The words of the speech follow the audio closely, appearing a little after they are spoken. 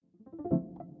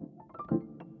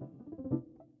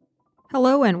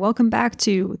Hello and welcome back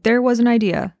to There Was an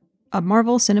Idea, a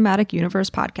Marvel Cinematic Universe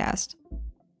podcast.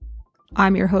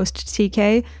 I'm your host,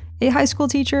 TK, a high school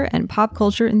teacher and pop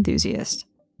culture enthusiast.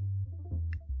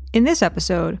 In this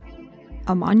episode,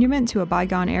 a monument to a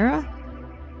bygone era,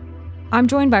 I'm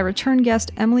joined by return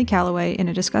guest Emily Calloway in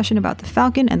a discussion about The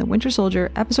Falcon and the Winter Soldier,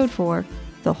 Episode 4,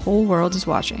 The Whole World is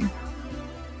Watching.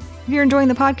 If you're enjoying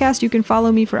the podcast, you can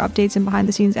follow me for updates and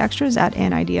behind-the-scenes extras at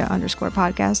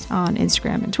anidea_podcast on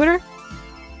Instagram and Twitter.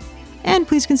 And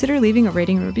please consider leaving a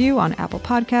rating and review on Apple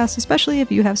Podcasts, especially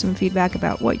if you have some feedback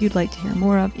about what you'd like to hear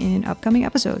more of in upcoming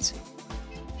episodes.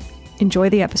 Enjoy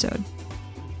the episode.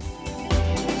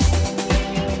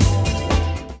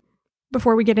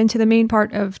 Before we get into the main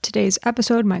part of today's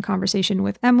episode, my conversation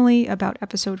with Emily about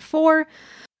Episode 4,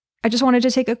 I just wanted to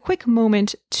take a quick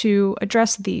moment to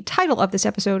address the title of this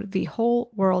episode, The Whole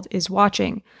World is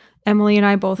Watching. Emily and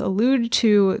I both allude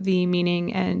to the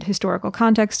meaning and historical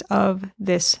context of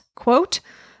this quote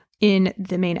in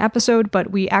the main episode,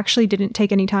 but we actually didn't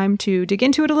take any time to dig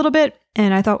into it a little bit,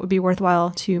 and I thought it would be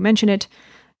worthwhile to mention it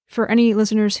for any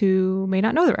listeners who may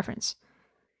not know the reference.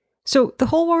 So, the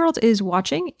whole world is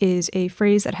watching is a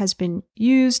phrase that has been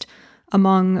used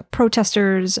among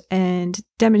protesters and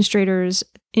demonstrators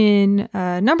in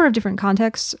a number of different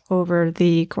contexts over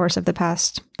the course of the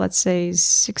past, let's say,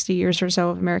 60 years or so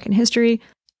of American history.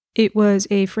 It was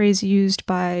a phrase used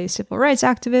by civil rights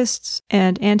activists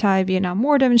and anti-Vietnam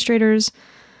War demonstrators,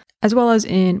 as well as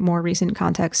in more recent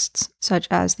contexts, such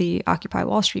as the Occupy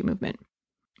Wall Street movement.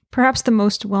 Perhaps the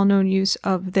most well-known use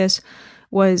of this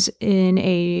was in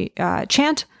a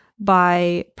chant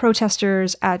by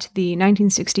protesters at the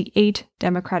 1968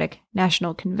 Democratic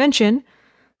National Convention,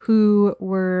 who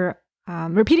were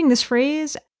repeating this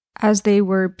phrase as they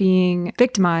were being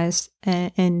victimized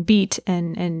and beat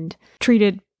and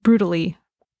treated brutally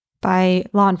by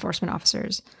law enforcement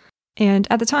officers. And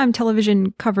at the time,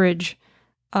 television coverage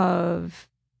of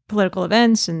political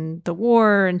events and the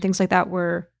war and things like that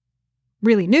were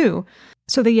really new.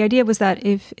 So the idea was that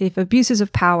if abuses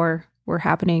of power were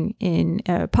happening in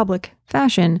a public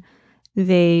fashion,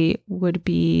 they would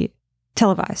be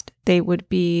televised. They would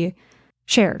be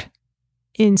shared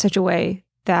in such a way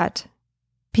that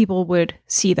people would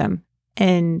see them.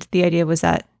 And the idea was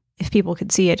that if people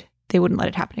could see it, they wouldn't let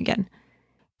it happen again.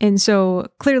 And so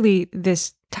clearly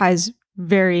this ties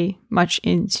very much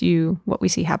into what we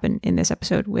see happen in this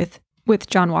episode with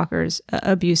John Walker's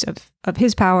abuse of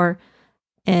his power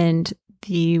and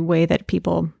the way that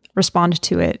people respond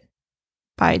to it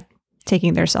by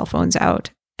taking their cell phones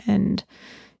out and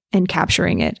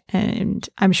capturing it. And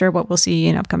I'm sure what we'll see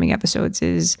in upcoming episodes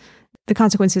is the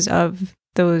consequences of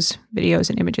those videos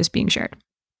and images being shared.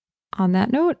 On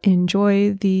that note,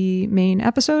 enjoy the main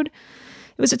episode.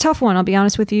 It was a tough one, I'll be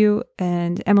honest with you,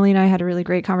 and Emily and I had a really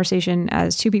great conversation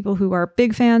as two people who are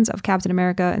big fans of Captain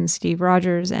America and Steve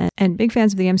Rogers and big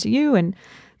fans of the MCU, and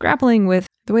grappling with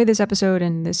the way this episode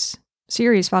and this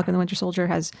series, Falcon and the Winter Soldier,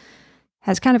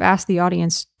 has kind of asked the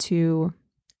audience to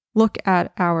look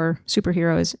at our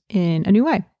superheroes in a new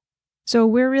way. So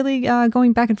we're really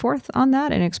going back and forth on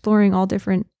that and exploring all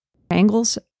different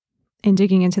angles and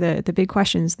digging into the big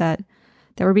questions that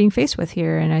we're being faced with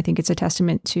here. And I think it's a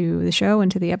testament to the show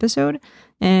and to the episode.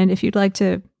 And if you'd like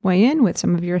to weigh in with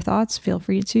some of your thoughts, feel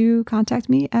free to contact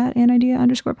me at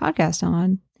anidea_podcast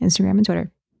on Instagram and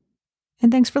Twitter.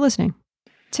 And thanks for listening.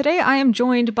 Today, I am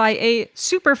joined by a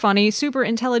super funny, super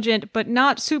intelligent, but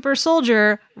not super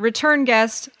soldier return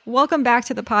guest. Welcome back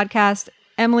to the podcast,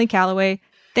 Emily Calloway.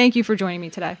 Thank you for joining me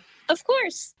today. Of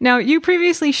course. Now, you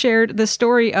previously shared the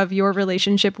story of your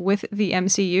relationship with the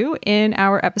MCU in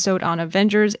our episode on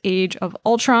Avengers Age of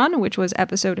Ultron, which was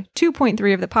episode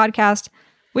 2.3 of the podcast,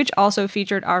 which also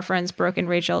featured our friends Brooke and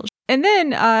Rachel. And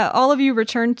then all of you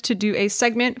returned to do a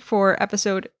segment for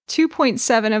episode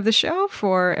 2.7 of the show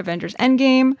for Avengers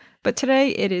Endgame. But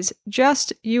today it is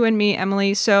just you and me,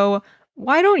 Emily. So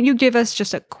why don't you give us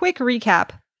just a quick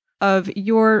recap of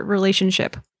your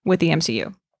relationship with the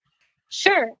MCU?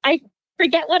 Sure. I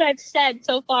forget what I've said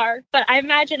so far, but I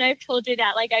imagine I've told you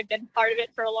that like I've been part of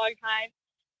it for a long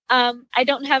time. I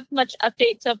don't have much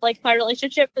updates of like my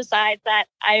relationship besides that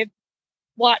I've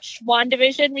watched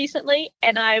WandaVision recently,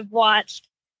 and I've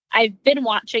been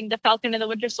watching The Falcon and the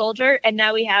Winter Soldier, and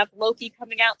now we have Loki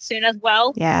coming out soon as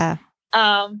well. Yeah.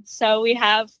 So we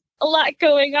have a lot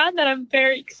going on that I'm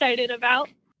very excited about,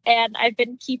 and I've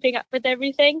been keeping up with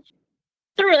everything.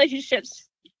 The relationship's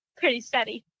pretty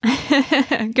steady.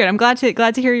 Good. I'm glad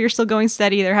to hear you're still going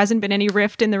steady. There hasn't been any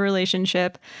rift in the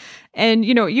relationship. And,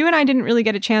 you know, you and I didn't really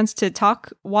get a chance to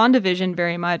talk WandaVision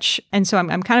very much. And so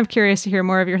I'm kind of curious to hear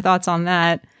more of your thoughts on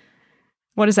that.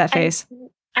 What is that face?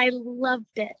 I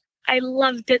loved it. I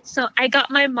loved it. So I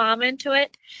got my mom into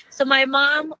it. So my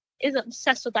mom is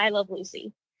obsessed with I Love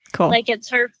Lucy. Cool. Like, it's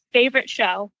her favorite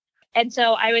show. And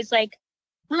so I was like,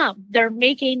 Mom, they're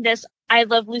making this I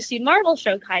Love Lucy Marvel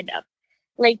show, kind of.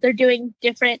 Like, they're doing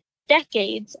different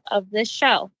decades of this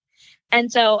show.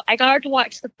 And so I got her to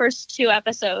watch the first 2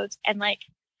 episodes. And like,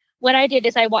 what I did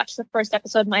is I watched the first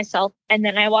episode myself, and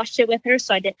then I watched it with her,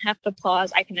 so I didn't have to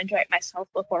pause. I can enjoy it myself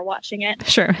before watching it.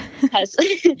 Sure. Because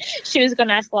she was going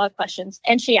to ask a lot of questions,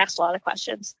 and she asked a lot of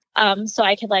questions. So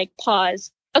I could like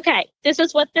pause. Okay, this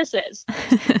is what this is.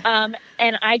 And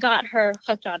I got her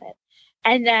hooked on it.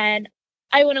 And then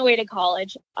I went away to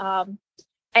college,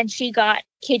 and she got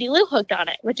Katie Lou hooked on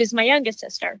it, which is my youngest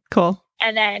sister. Cool.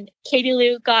 And then Katie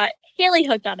Lou got Haley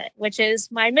hooked on it, which is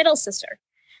my middle sister.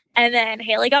 And then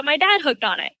Haley got my dad hooked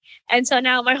on it. And so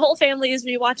now my whole family is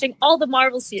rewatching all the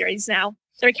Marvel series now.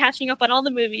 They're catching up on all the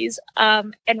movies.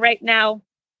 And right now,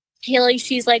 Haley,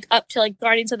 she's like up to like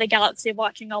Guardians of the Galaxy,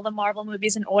 watching all the Marvel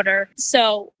movies in order.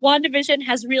 So WandaVision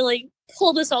has really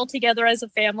pulled us all together as a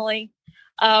family.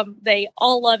 They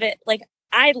all love it. Like,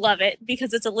 I love it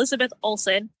because it's Elizabeth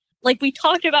Olsen. Like, we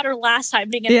talked about her last time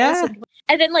being an Olsen.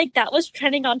 And then, like, that was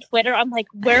trending on Twitter. I'm like,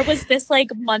 where was this, like,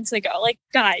 months ago? Like,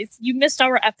 guys, you missed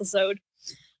our episode.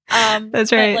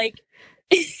 That's right. But, like,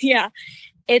 yeah,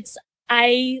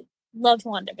 I loved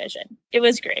WandaVision. It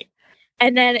was great.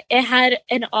 And then it had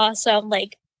an awesome,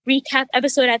 like, recap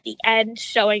episode at the end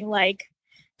showing, like,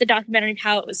 the documentary of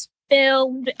how it was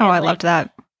filmed. Oh, I loved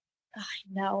that. I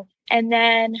know. And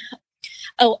then,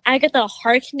 Agatha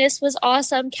Harkness was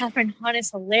awesome. Catherine Hahn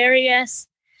is hilarious.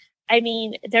 I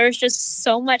mean, there was just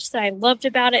so much that I loved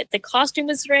about it. The costume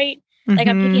was great. Like,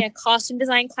 I'm taking a costume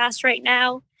design class right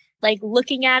now, like,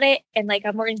 looking at it, and like,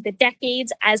 I'm learning the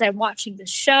decades as I'm watching the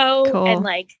show. Cool. And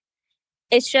like,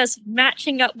 it's just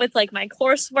matching up with like my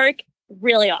coursework.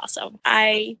 Really awesome.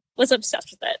 I was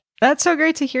obsessed with it. That's so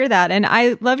great to hear that. And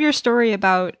I love your story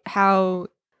about how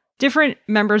different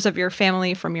members of your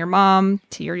family, from your mom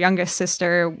to your youngest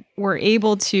sister, were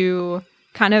able to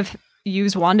kind of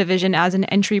use WandaVision as an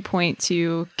entry point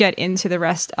to get into the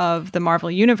rest of the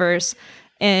Marvel universe.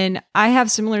 And I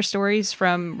have similar stories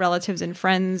from relatives and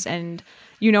friends. And,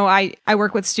 you know, I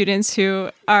work with students who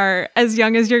are as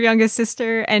young as your youngest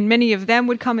sister, and many of them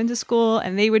would come into school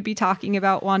and they would be talking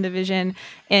about WandaVision.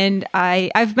 And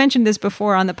I've mentioned this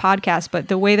before on the podcast, but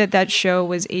the way that show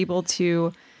was able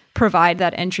to provide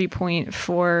that entry point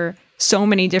for so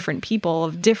many different people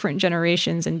of different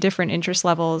generations and different interest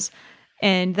levels,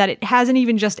 and that it hasn't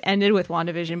even just ended with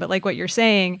WandaVision, but like what you're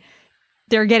saying,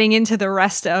 they're getting into the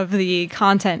rest of the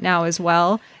content now as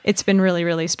well. It's been really,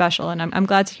 really special. And I'm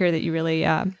glad to hear that you really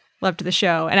loved the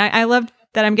show. And I loved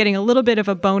that I'm getting a little bit of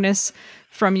a bonus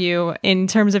from you in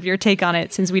terms of your take on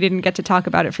it, since we didn't get to talk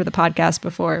about it for the podcast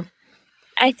before.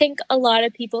 I think a lot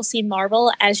of people see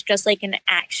Marvel as just like an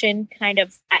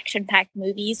action-packed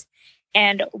movies.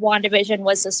 And WandaVision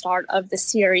was the start of the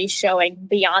series showing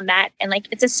beyond that. And like,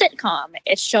 it's a sitcom.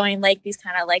 It's showing like these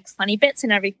kind of like funny bits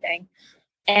and everything.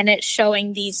 And it's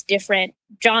showing these different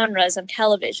genres of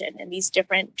television and these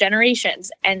different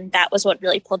generations. And that was what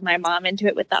really pulled my mom into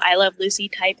it with the I Love Lucy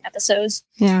type episodes.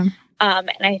 Yeah.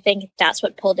 And I think that's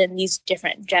what pulled in these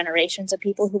different generations of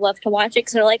people who love to watch it.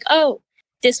 Because they're like, oh,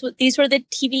 these were the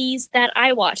TVs that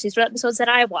I watched. These were episodes that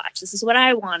I watched. This is what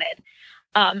I wanted.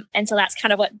 And so that's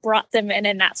kind of what brought them in,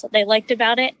 and that's what they liked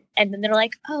about it. And then they're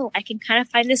like, oh, I can kind of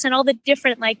find this in all the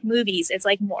different like movies. It's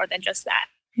like more than just that.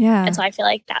 Yeah. And so I feel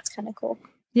like that's kind of cool.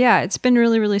 Yeah, it's been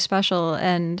really, really special.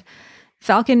 And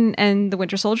Falcon and the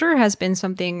Winter Soldier has been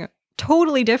something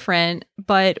totally different.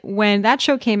 But when that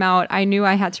show came out, I knew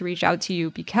I had to reach out to you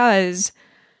because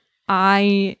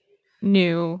I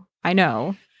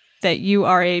know that you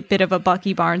are a bit of a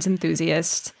Bucky Barnes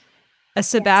enthusiast, a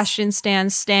Sebastian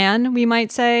Stan, we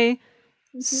might say.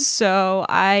 Mm-hmm. So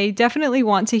I definitely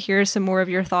want to hear some more of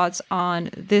your thoughts on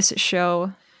this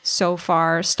show so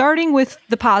far, starting with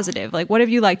the positive. Like, what have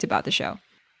you liked about the show?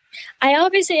 I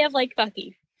obviously have liked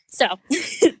Bucky. So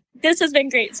this has been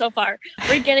great so far.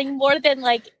 We're getting more than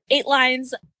like 8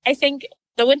 lines. I think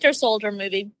the Winter Soldier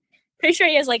movie, pretty sure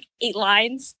he has like 8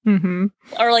 lines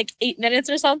or like 8 minutes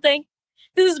or something.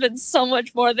 This has been so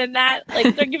much more than that.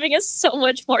 Like, they're giving us so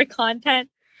much more content.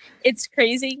 It's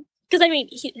crazy. Because, I mean,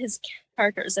 his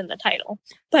character's in the title.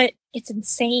 But it's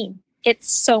insane.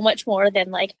 It's so much more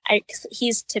than, like,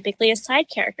 he's typically a side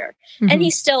character. And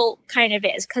he still kind of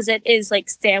is. Because it is, like,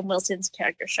 Sam Wilson's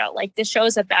character show. Like, the show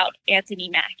is about Anthony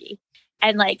Mackie.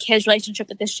 And, like, his relationship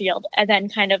with the S.H.I.E.L.D. And then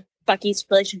kind of Bucky's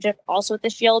relationship also with the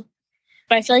S.H.I.E.L.D.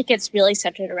 But I feel like it's really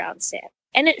centered around Sam.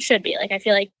 And it should be. Like, I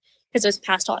feel like, because it was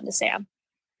passed on to Sam.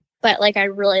 But like, I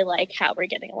really like how we're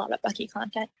getting a lot of Bucky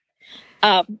content.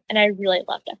 And I really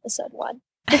loved episode 1.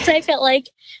 Because I felt like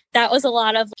that was a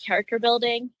lot of character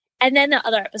building. And then the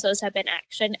other episodes have been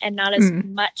action and not as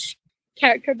much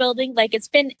character building. Like, it's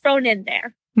been thrown in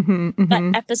there.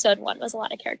 But episode 1 was a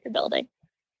lot of character building,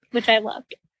 which I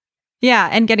loved. Yeah,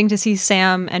 and getting to see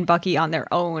Sam and Bucky on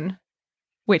their own,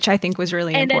 which I think was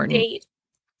really important. And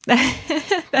a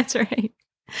date. That's right.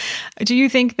 Do you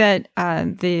think that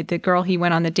the girl he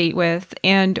went on the date with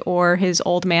and or his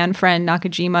old man friend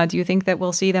Nakajima, do you think that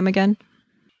we'll see them again?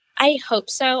 I hope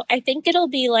so. I think it'll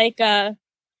be like a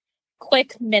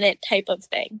quick minute type of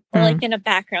thing, or like in a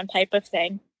background type of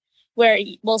thing, where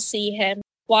we'll see him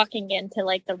walking into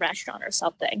like the restaurant or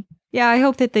something. Yeah, I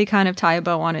hope that they kind of tie a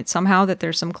bow on it somehow, that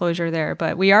there's some closure there.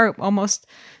 But we are almost,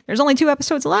 there's only 2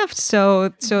 episodes left, so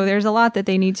there's a lot that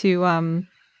they need to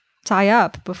tie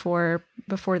up before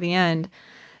the end.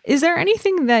 Is there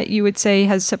anything that you would say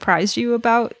has surprised you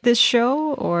about this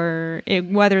show, or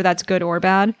whether that's good or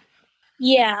bad?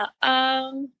 Yeah,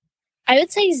 I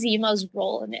would say Zemo's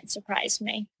role in it surprised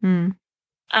me.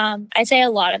 I'd say a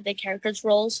lot of the characters'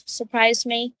 roles surprised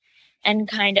me, and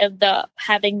kind of the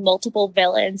having multiple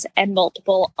villains and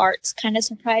multiple arcs kind of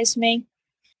surprised me.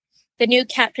 The new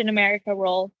Captain America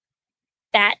role,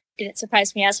 that didn't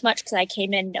surprise me as much because I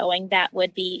came in knowing that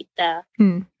would be the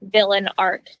villain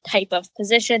arc type of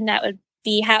position that would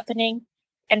be happening.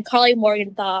 And Karli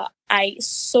Morgenthau, I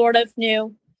sort of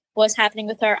knew what was happening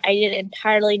with her. I didn't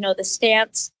entirely know the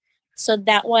stance. So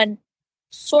that one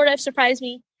sort of surprised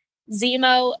me.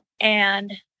 Zemo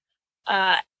and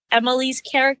Emily's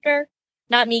character,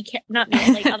 not me,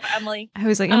 like other Emily. I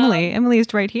was like, Emily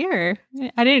is right here.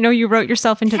 I didn't know you wrote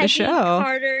yourself into the show.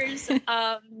 Carter's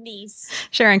niece.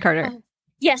 Sharon Carter.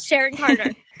 Yes, Sharon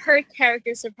Carter. Her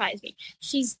character surprised me.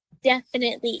 She's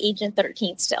definitely Agent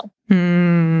 13 still.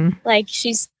 Like,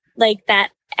 she's like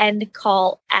that end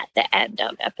call at the end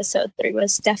of episode 3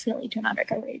 was definitely to an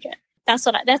undercover agent.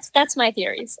 That's my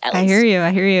theories. At least.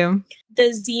 I hear you.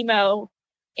 The Zemo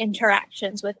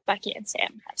interactions with Bucky and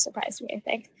Sam have surprised me, I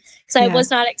think. So I was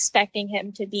not expecting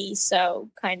him to be so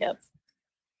kind of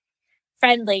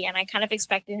friendly, and I kind of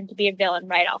expected him to be a villain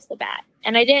right off the bat.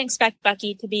 And I didn't expect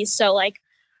Bucky to be so like,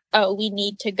 oh, we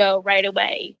need to go right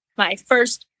away. My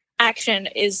first action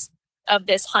of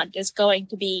this hunt is going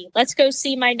to be, let's go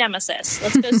see my nemesis.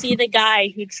 Let's go see the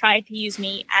guy who tried to use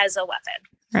me as a weapon.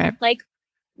 Right. Like,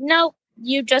 no,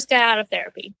 you just got out of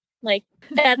therapy. Like,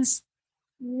 that's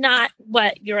not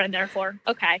what you're in there for.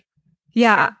 Okay.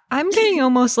 Yeah, I'm getting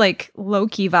almost like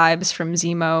Loki vibes from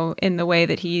Zemo in the way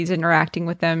that he's interacting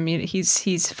with them.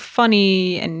 He's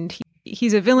funny, and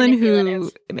he's a villain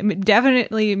who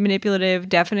definitely manipulative,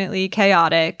 definitely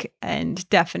chaotic, and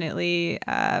definitely,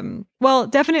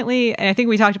 definitely, and I think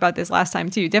we talked about this last time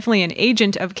too, definitely an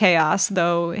agent of chaos,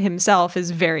 though himself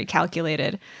is very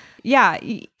calculated. Yeah,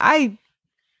 I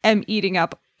am eating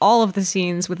up all of the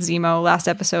scenes with Zemo last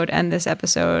episode and this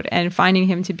episode, and finding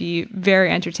him to be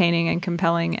very entertaining and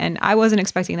compelling. And I wasn't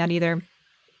expecting that either.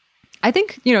 I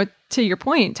think, to your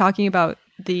point, talking about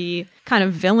the kind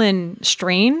of villain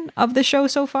strain of the show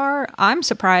so far, I'm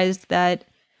surprised that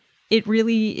it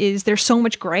really is, there's so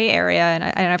much gray area. And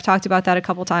I've talked about that a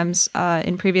couple times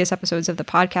in previous episodes of the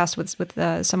podcast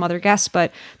with some other guests,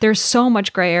 but there's so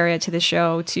much gray area to the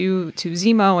show, to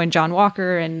Zemo and John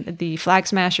Walker and the Flag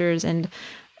Smashers, and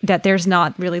that there's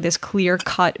not really this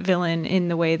clear-cut villain in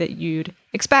the way that you'd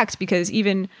expect, because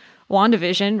even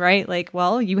WandaVision, right? Like,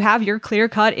 well, you have your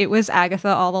clear-cut, it was Agatha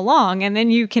all along, and then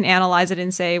you can analyze it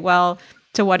and say, well,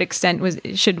 to what extent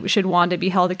should Wanda be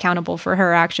held accountable for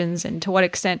her actions, and to what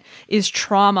extent is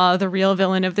trauma the real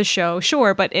villain of the show?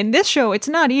 Sure, but in this show, it's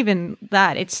not even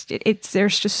that. It's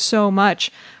there's just so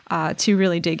much to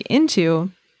really dig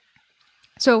into.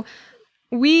 So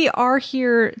we are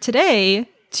here today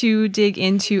to dig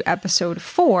into episode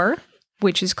 4,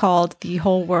 which is called The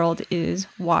Whole World is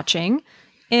Watching.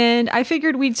 And I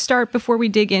figured we'd start, before we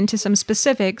dig into some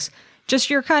specifics, just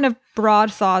your kind of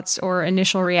broad thoughts or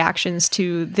initial reactions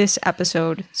to this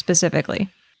episode specifically.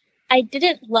 I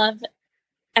didn't love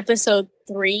episode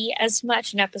 3 as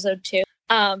much in episode 2.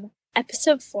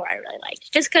 Episode 4 I really liked,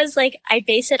 just because like I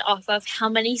base it off of how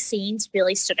many scenes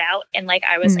really stood out, and like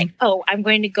I was like, oh, I'm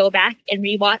going to go back and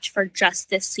rewatch for just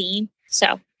this scene.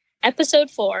 So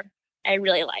episode 4 I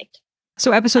really liked.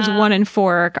 So episodes 1 and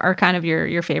 4 are kind of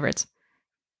your favorites.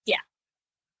 Yeah.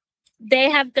 They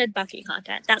have good Bucky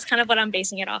content. That's kind of what I'm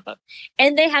basing it off of.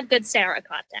 And they have good Sarah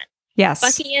content. Yes.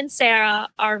 Bucky and Sarah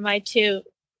are my 2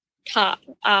 top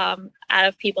out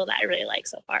of people that I really like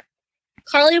so far.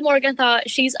 Karli Morgenthau,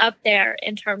 she's up there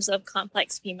in terms of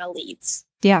complex female leads.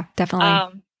 Yeah,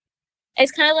 definitely.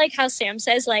 It's kind of like how Sam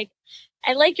says, like,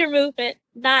 I like your movement,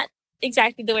 not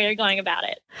exactly the way you're going about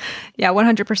it. Yeah,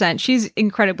 100%. She's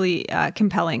incredibly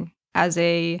compelling as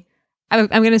a, I'm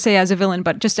going to say as a villain,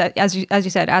 but just as you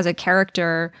said, as a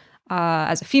character,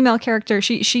 as a female character,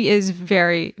 she is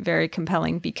very, very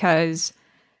compelling because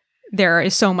there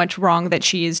is so much wrong that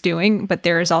she is doing, but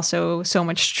there is also so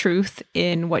much truth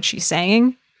in what she's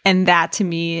saying. And that to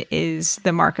me is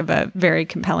the mark of a very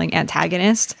compelling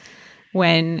antagonist,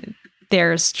 when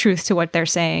there's truth to what they're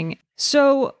saying.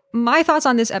 So my thoughts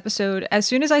on this episode, as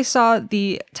soon as I saw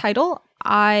the title,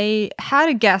 I had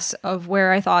a guess of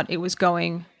where I thought it was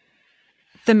going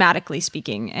thematically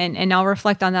speaking, and I'll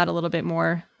reflect on that a little bit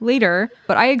more later.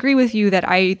 But I agree with you that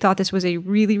I thought this was a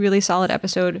really, really solid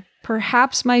episode,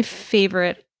 perhaps my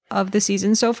favorite of the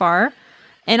season so far.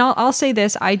 And I'll say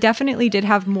this, I definitely did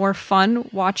have more fun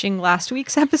watching last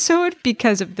week's episode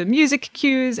because of the music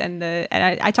cues and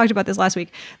I talked about this last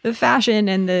week, the fashion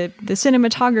and the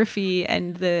cinematography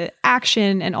and the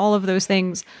action and all of those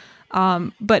things.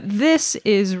 But this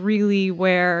is really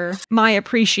where my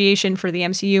appreciation for the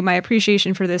MCU, my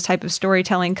appreciation for this type of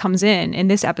storytelling comes in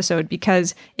this episode,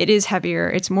 because it is heavier,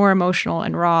 it's more emotional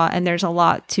and raw, and there's a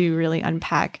lot to really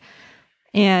unpack.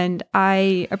 And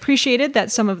I appreciated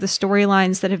that some of the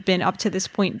storylines that have been up to this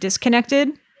point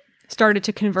disconnected started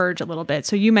to converge a little bit.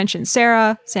 So you mentioned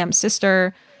Sarah, Sam's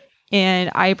sister,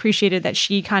 and I appreciated that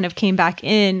she kind of came back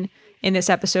in this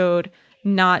episode,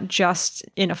 not just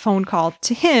in a phone call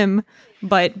to him,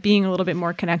 but being a little bit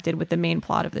more connected with the main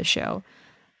plot of the show.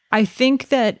 I think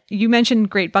that you mentioned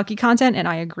great Bucky content, and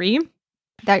I agree.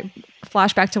 That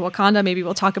flashback to Wakanda, maybe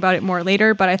we'll talk about it more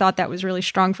later, but I thought that was really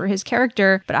strong for his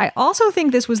character. But I also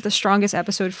think this was the strongest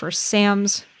episode for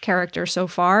Sam's character so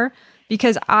far,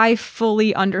 because I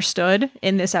fully understood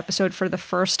in this episode for the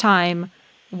first time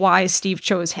why Steve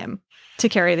chose him to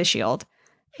carry the shield.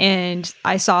 And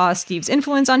I saw Steve's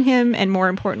influence on him, and more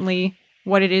importantly,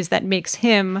 what it is that makes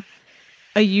him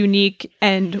a unique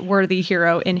and worthy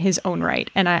hero in his own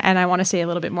right. And I want to say a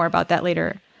little bit more about that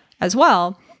later as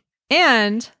well.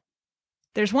 And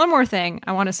there's one more thing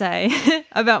I want to say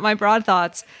about my broad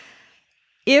thoughts.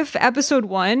 If episode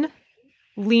 1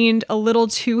 leaned a little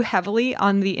too heavily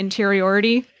on the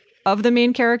interiority of the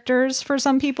main characters for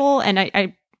some people, and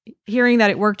I hearing that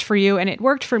it worked for you, and it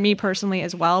worked for me personally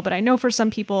as well, but I know for some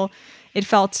people it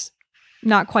felt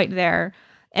not quite there.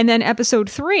 And then episode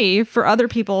 3, for other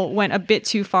people, went a bit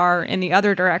too far in the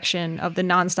other direction of the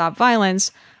nonstop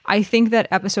violence. I think that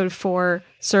episode 4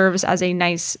 serves as a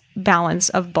nice balance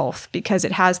of both, because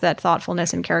it has that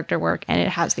thoughtfulness and character work, and it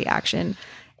has the action.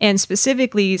 And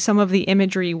specifically, some of the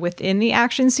imagery within the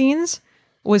action scenes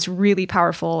was really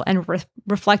powerful and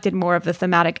reflected more of the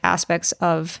thematic aspects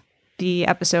of the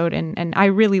episode. And I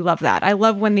really love that. I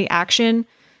love when the action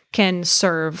can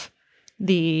serve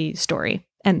the story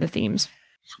and the themes.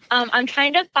 I'm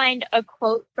trying to find a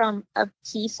quote from a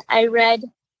piece I read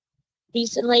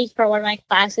recently for one of my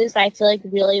classes that I feel like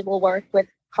really will work with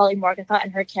Karli Morgenthau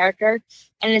and her character,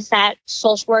 and it's that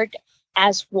social work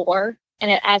as war,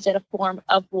 and it as it a form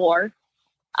of war.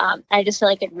 I just feel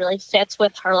like it really fits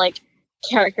with her like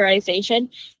characterization,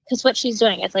 because what she's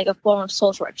doing is like a form of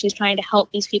social work. She's trying to help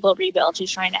these people rebuild.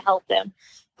 She's trying to help them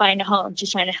find a home.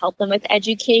 She's trying to help them with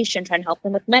education, trying to help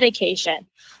them with medication.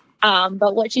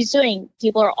 But what she's doing,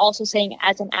 people are also saying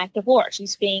as an act of war.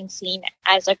 She's being seen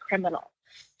as a criminal.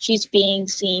 She's being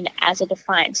seen as a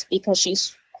defiance, because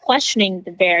she's questioning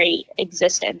the very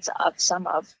existence of some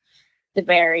of the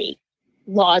very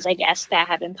laws, I guess, that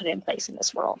have been put in place in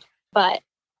this world. But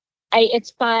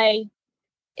it's by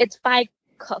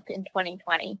Cook in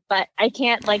 2020, but I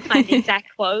can't like find the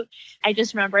exact quote. I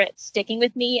just remember it sticking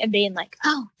with me and being like,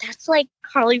 oh, that's like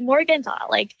Karli Morgenthau.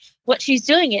 Like what she's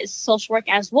doing is social work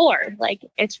as war. Like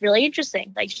it's really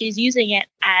interesting. Like she's using it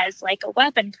as like a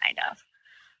weapon kind of.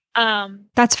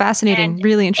 That's fascinating.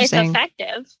 Really interesting. It's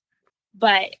effective,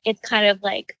 but it's kind of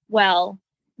like, well,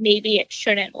 maybe it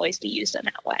shouldn't always be used in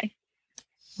that way.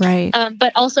 Right.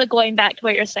 But also going back to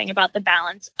what you're saying about the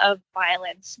balance of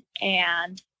violence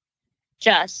and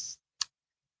just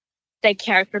the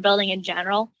character building in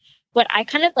general. What I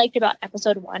kind of liked about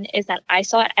episode 1 is that I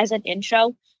saw it as an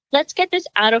intro. Let's get this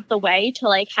out of the way to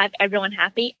like have everyone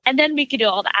happy, and then we could do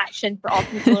all the action for all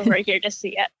people who are here to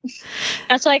see it.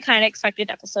 That's what I kind of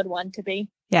expected episode 1 to be.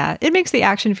 Yeah, it makes the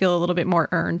action feel a little bit more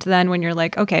earned than when you're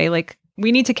like, okay, like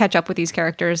we need to catch up with these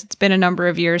characters. It's been a number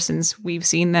of years since we've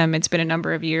seen them. It's been a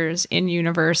number of years in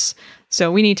universe.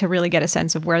 So we need to really get a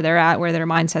sense of where they're at, where their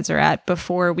mindsets are at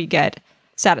before we get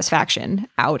satisfaction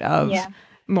out of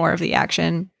more of the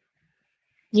action.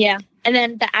 Yeah. And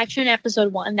then the action in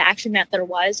episode 1, the action that there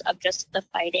was of just the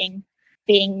fighting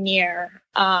being near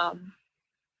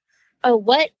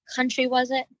what country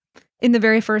was it? In the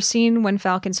very first scene when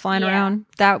Falcon's flying around,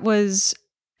 it was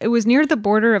near the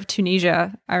border of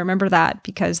Tunisia. I remember that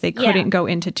because they couldn't go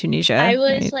into Tunisia. I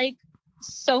was like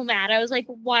so mad. I was like,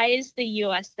 why is the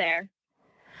US there?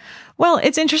 Well,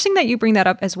 it's interesting that you bring that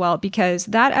up as well, because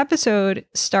that episode,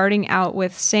 starting out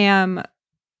with Sam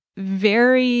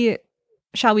very,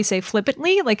 shall we say,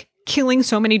 flippantly, like killing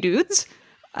so many dudes.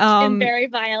 And very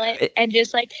violent, and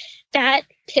just like that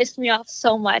pissed me off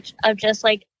so much, of just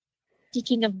like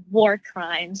speaking of war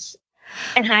crimes.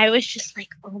 And I was just like,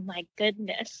 oh my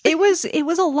goodness. It was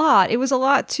a lot. It was a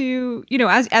lot to,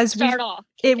 as we start off.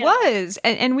 It was.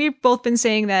 And we've both been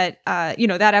saying that,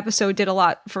 that episode did a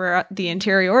lot for the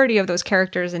interiority of those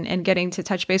characters and getting to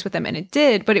touch base with them. And it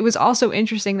did. But it was also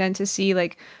interesting then to see,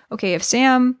 like, okay, if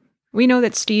Sam, we know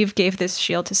that Steve gave this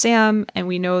shield to Sam, and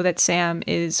we know that Sam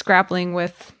is grappling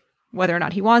with whether or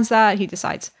not he wants that. He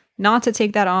decides not to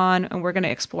take that on, and we're going to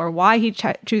explore why he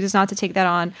chooses not to take that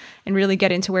on and really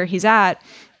get into where he's at.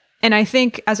 And I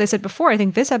think, as I said before, I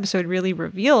think this episode really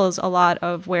reveals a lot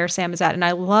of where Sam is at. And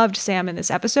I loved Sam in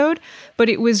this episode, but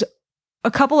it was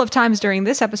a couple of times during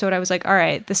this episode, I was like, all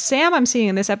right, the Sam I'm seeing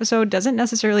in this episode doesn't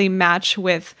necessarily match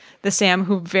with the Sam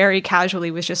who very casually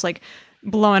was just like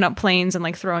blowing up planes and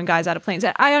like throwing guys out of planes.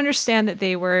 I understand that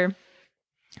they were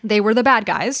the bad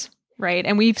guys, right?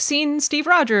 And we've seen Steve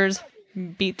Rogers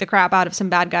beat the crap out of some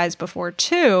bad guys before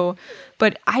too,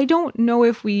 but I don't know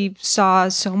if we saw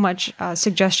so much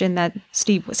suggestion that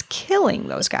Steve was killing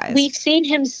those guys. We've seen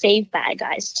him save bad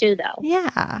guys too, though.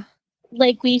 Yeah,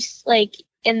 like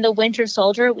in The Winter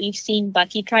Soldier, we've seen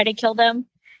Bucky try to kill them,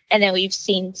 and then we've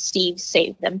seen Steve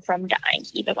save them from dying,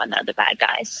 even when they're the bad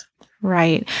guys.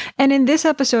 Right. And in this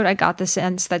episode, I got the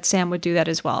sense that Sam would do that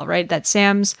as well, right? That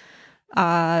Sam's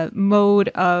mode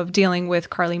of dealing with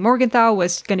Carly Morgenthau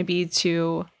was going to be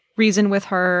to reason with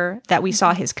her, that we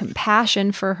saw his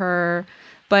compassion for her.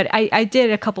 But I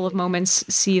did a couple of moments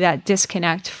see that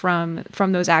disconnect from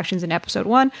those actions in episode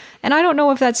 1. And I don't know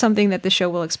if that's something that the show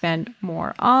will expand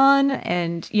more on.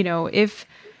 And, if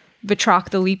Vitrock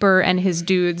the Leaper and his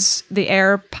dudes, the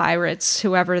air pirates,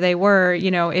 whoever they were,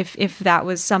 if that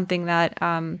was something that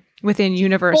within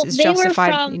universe is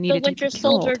justified. They were from The Winter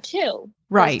Soldier too.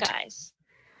 Right. Guys.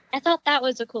 I thought that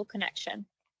was a cool connection.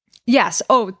 Yes.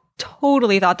 Oh,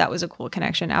 totally thought that was a cool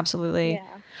connection. Absolutely.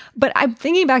 Yeah. But I'm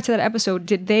thinking back to that episode.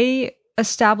 Did they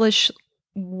establish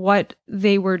what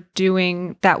they were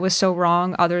doing that was so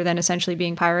wrong, other than essentially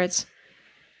being pirates?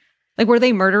 Like, were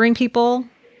they murdering people?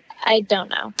 I don't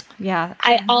know. Yeah.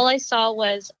 All I saw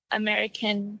was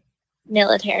American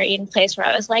military in place where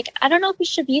I was like, I don't know if we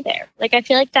should be there. Like, I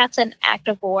feel like that's an act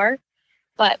of war,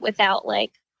 but without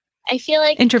I feel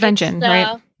like intervention,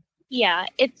 right? Yeah,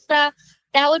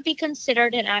 that would be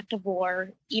considered an act of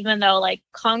war, even though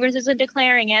Congress isn't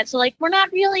declaring it. So we're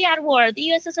not really at war. The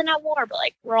U.S. isn't at war, but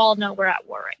we all know we're at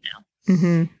war right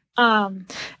now. Mm-hmm.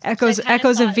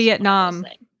 Echoes of Vietnam.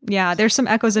 Yeah, there's some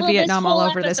echoes of Vietnam all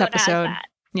over this episode.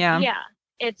 Yeah,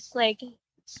 it's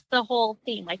it's the whole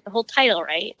theme, the whole title,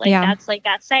 right? That's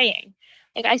that saying.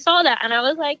 I saw that and I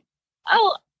was like,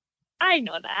 oh, I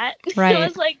know that. Right. I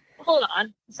was like, hold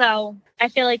on. So I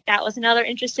feel like that was another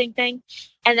interesting thing.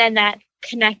 And then that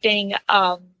connecting,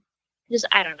 just,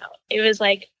 I don't know. It was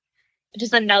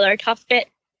just another tough bit.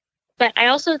 But I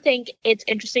also think it's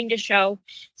interesting to show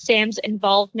Sam's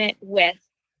involvement with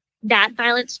that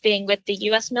violence being with the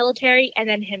U.S. military, and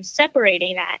then him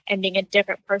separating that and being a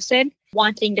different person,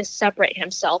 wanting to separate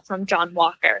himself from John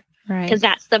Walker. Right. Because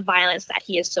that's the violence that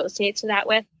he associates that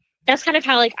with. That's kind of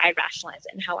how I rationalize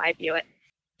it and how I view it.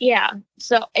 Yeah.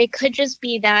 So it could just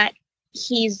be that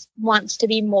wants to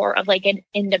be more of an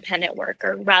independent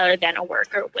worker rather than a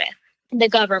worker with the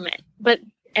government.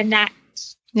 And that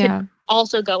could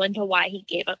also go into why he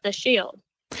gave up the shield.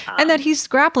 And that he's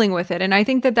grappling with it. And I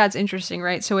think that that's interesting,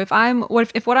 right? So if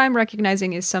what I'm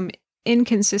recognizing is some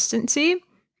inconsistency,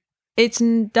 it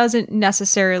doesn't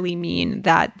necessarily mean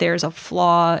that there's a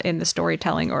flaw in the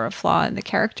storytelling or a flaw in the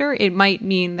character. It might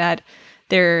mean that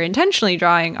they're intentionally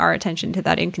drawing our attention to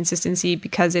that inconsistency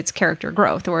because it's character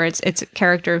growth, or it's a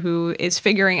character who is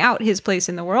figuring out his place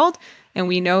in the world. And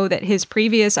we know that his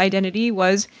previous identity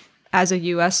was as a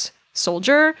U.S.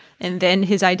 soldier, and then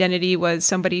his identity was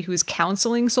somebody who's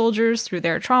counseling soldiers through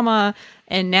their trauma,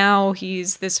 and now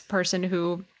he's this person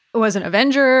who was an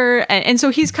Avenger, and so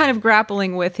he's kind of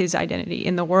grappling with his identity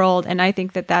in the world. And I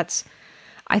think that that's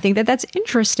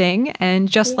interesting. And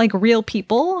just like real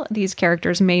people, these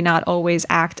characters may not always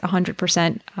act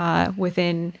 100%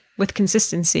 with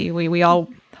consistency. We all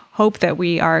hope that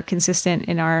we are consistent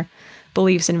in our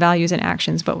beliefs and values and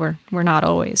actions, but we're not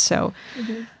always. So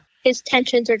his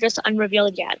tensions are just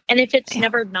unrevealed yet. And if it's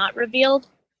never not revealed,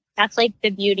 that's like the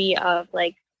beauty of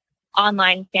like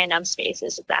online fandom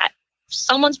spaces, that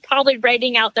someone's probably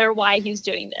writing out there why he's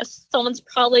doing this. Someone's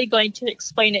probably going to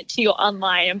explain it to you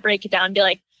online and break it down and be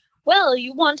like, well,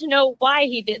 you want to know why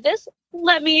he did this?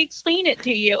 Let me explain it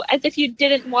to you. As if you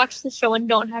didn't watch the show and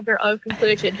don't have your own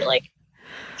conclusion. You're like,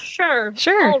 sure,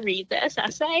 I'll read this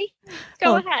essay.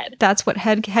 Go ahead. That's what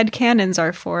head canons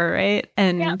are for, right?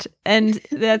 And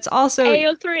that's also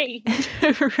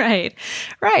AO3.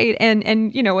 right.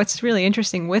 And you know what's really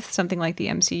interesting with something like the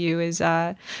MCU is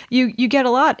you get a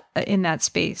lot in that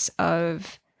space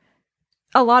of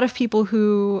a lot of people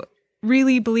who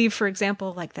really believe, for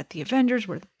example, like that the Avengers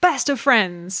were the best of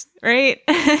friends, right?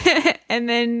 And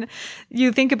then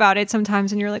you think about it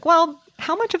sometimes and you're like, well,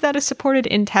 how much of that is supported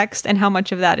in text and how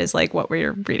much of that is like what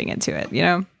we're reading into it, you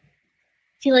know?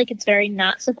 I feel like it's very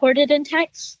not supported in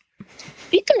text.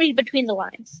 You can read between the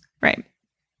lines. Right.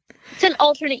 It's an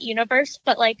alternate universe,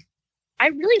 but like, I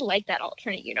really like that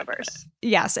alternate universe.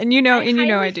 Yes, and you know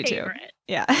I do too.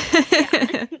 Yeah.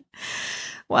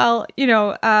 Well, you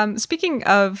know, speaking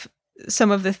of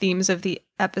some of the themes of the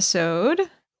episode,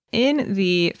 in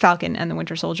the Falcon and the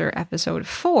Winter Soldier episode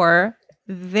 4,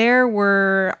 there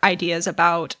were ideas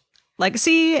about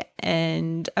legacy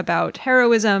and about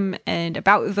heroism and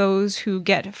about those who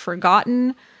get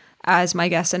forgotten, as my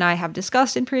guests and I have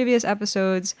discussed in previous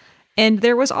episodes. And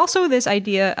there was also this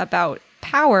idea about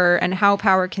power and how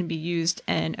power can be used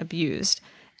and abused.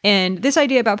 And this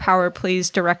idea about power plays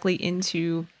directly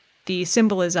into the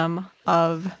symbolism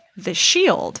of the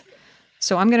shield.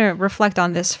 So I'm going to reflect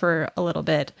on this for a little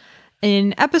bit.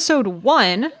 In episode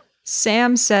 1,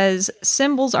 Sam says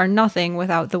symbols are nothing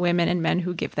without the women and men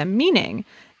who give them meaning.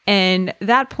 And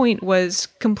that point was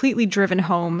completely driven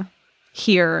home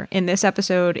here in this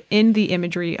episode in the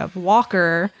imagery of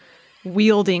Walker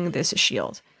wielding this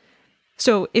shield.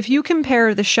 So if you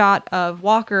compare the shot of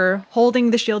Walker holding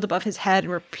the shield above his head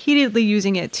and repeatedly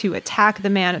using it to attack the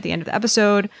man at the end of the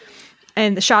episode,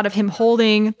 and the shot of him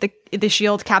holding the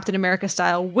shield Captain America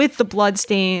style with the blood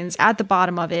stains at the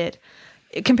bottom of it,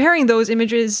 comparing those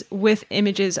images with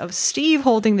images of Steve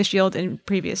holding the shield in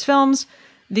previous films,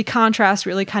 the contrast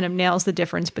really kind of nails the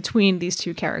difference between these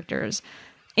two characters.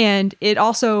 And it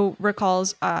also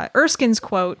recalls Erskine's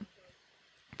quote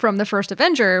from the first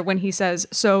Avenger when he says,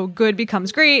 "So good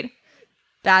becomes great,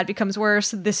 bad becomes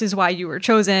worse. This is why you were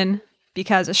chosen,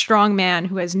 because a strong man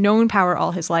who has known power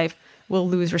all his life will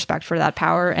lose respect for that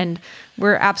power." And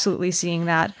we're absolutely seeing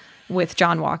that with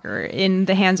John Walker. In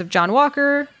the hands of John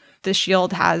Walker, the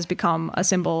shield has become a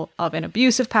symbol of an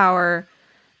abuse of power.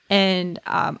 And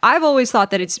I've always thought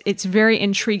that it's very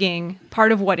intriguing.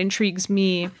 Part of what intrigues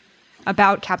me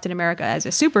about Captain America as a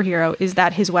superhero is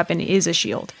that his weapon is a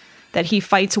shield, that he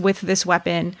fights with this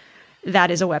weapon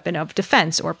that is a weapon of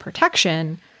defense or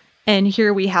protection. And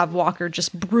here we have Walker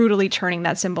just brutally turning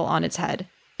that symbol on its head.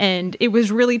 And it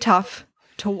was really tough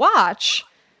to watch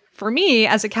for me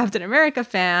as a Captain America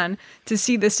fan to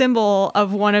see the symbol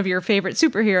of one of your favorite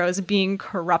superheroes being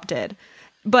corrupted.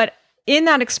 But in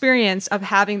that experience of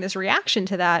having this reaction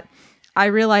to that, I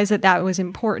realized that that was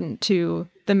important to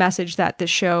the message that the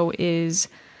show is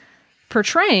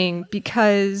portraying,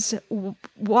 because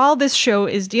while this show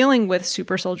is dealing with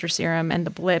super soldier serum and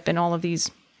the blip and all of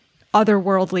these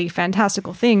otherworldly,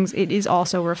 fantastical things, it is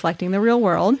also reflecting the real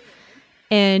world.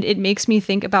 And it makes me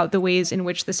think about the ways in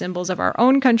which the symbols of our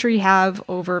own country have,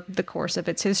 over the course of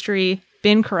its history,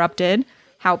 been corrupted,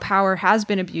 how power has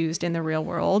been abused in the real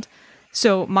world.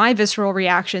 So my visceral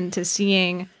reaction to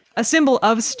seeing a symbol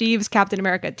of Steve's Captain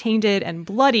America tainted and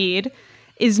bloodied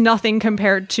is nothing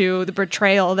compared to the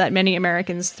betrayal that many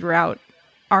Americans throughout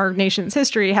our nation's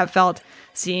history have felt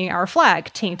seeing our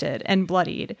flag tainted and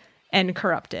bloodied and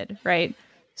corrupted, right?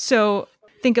 So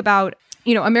think about,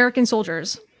 American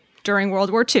soldiers during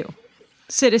World War II,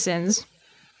 citizens,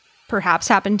 perhaps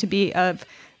happened to be of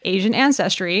Asian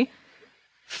ancestry,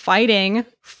 fighting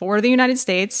for the United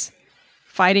States,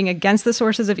 fighting against the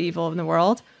sources of evil in the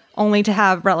world, only to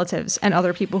have relatives and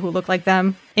other people who look like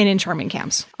them in internment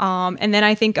camps. And then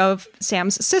I think of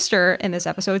Sam's sister in this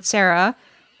episode, Sarah,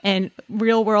 and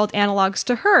real world analogs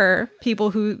to her,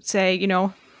 people who say,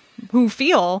 who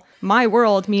feel my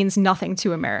world means nothing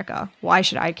to America. Why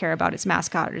should I care about its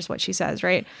mascot, is what she says,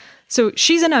 right? So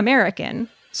she's an American.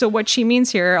 So what she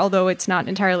means here, although it's not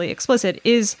entirely explicit,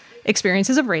 is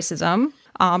experiences of racism,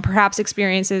 perhaps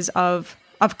experiences of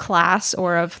class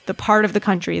or of the part of the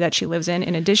country that she lives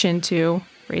in addition to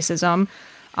racism,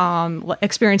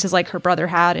 experiences like her brother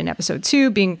had in episode 2,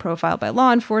 being profiled by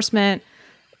law enforcement,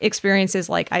 experiences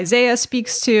like Isaiah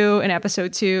speaks to in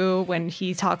episode 2 when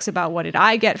he talks about what did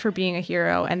I get for being a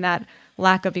hero and that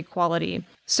lack of equality.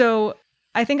 So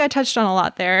I think I touched on a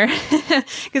lot there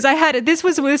because this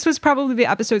was probably the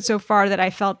episode so far that I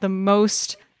felt the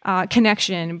most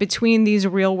connection between these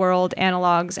real world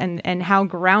analogs and how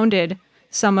grounded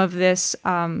some of these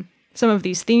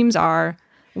themes are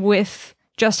with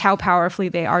just how powerfully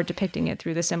they are depicting it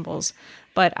through the symbols.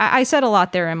 But I said a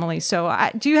lot there, Emily. So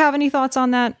do you have any thoughts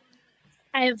on that?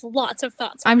 I have lots of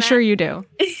thoughts on I'm that. sure you do.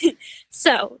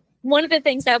 So one of the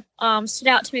things that stood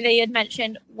out to me that you had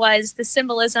mentioned was the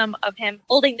symbolism of him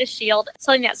holding the shield.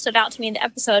 Something that stood out to me in the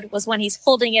episode was when he's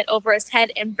holding it over his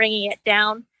head and bringing it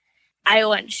down. I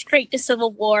went straight to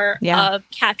Civil War of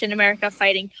Captain America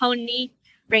fighting Tony,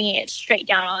 bringing it straight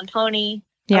down on Tony.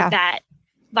 Of that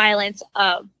violence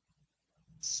of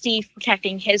Steve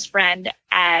protecting his friend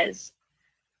as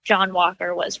John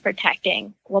Walker was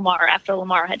protecting Lamar after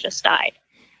Lamar had just died.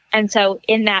 And so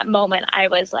in that moment, I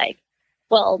was like,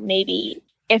 well, maybe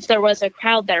if there was a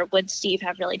crowd there, would Steve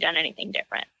have really done anything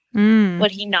different?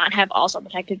 Would he not have also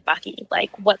protected Bucky?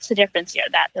 Like, what's the difference here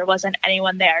that there wasn't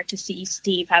anyone there to see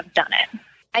Steve have done it?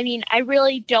 I mean, I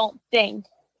really don't think,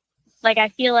 like, I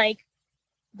feel like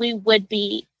we would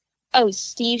be, oh,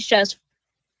 Steve's just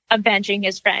avenging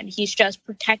his friend. He's just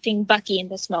protecting Bucky in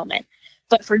this moment.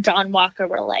 But for John Walker,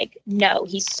 we're like, no,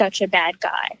 he's such a bad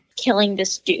guy, killing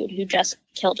this dude who just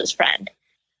killed his friend.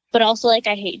 But also, like,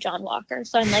 I hate John Walker.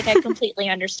 So I'm like, I completely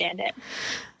understand it.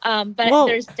 But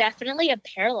there's definitely a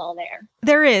parallel there.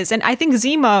 There is. And I think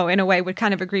Zemo, in a way, would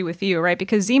kind of agree with you, right?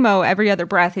 Because Zemo, every other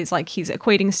breath, is like he's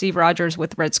equating Steve Rogers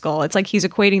with Red Skull. It's like he's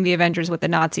equating the Avengers with the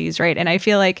Nazis, right? And I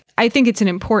think it's an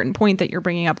important point that you're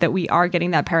bringing up that we are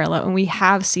getting that parallel. And we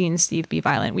have seen Steve be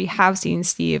violent. We have seen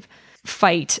Steve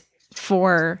fight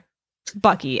for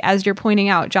Bucky. As you're pointing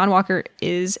out, John Walker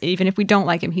is, even if we don't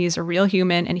like him, he's a real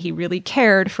human and he really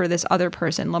cared for this other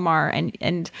person, Lamar.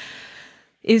 And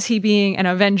is he being an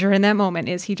Avenger in that moment?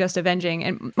 Is he just avenging?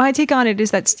 And my take on it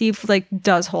is that Steve like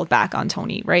does hold back on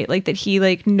Tony, right? Like that he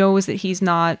like knows that he's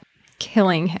not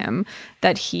killing him,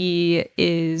 that he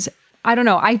is, I don't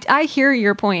know. I hear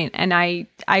your point, and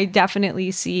I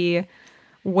definitely see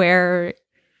where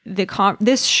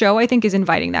this show, I think, is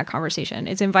inviting that conversation.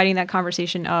 It's inviting that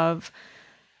conversation of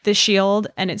the shield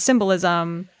and its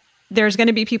symbolism. There's going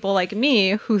to be people like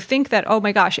me who think that, oh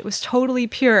my gosh, it was totally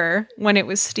pure when it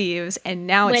was Steve's, and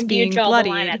now it's being bloodied.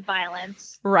 When do you draw the line at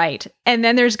violence? Right. And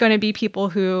then there's going to be people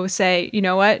who say, you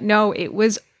know what? No, it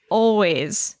was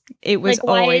always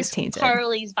tainted. Why is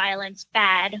Carly's violence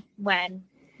bad when,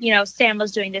 Sam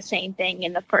was doing the same thing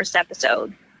in the first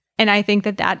episode? And I think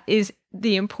that is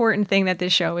the important thing that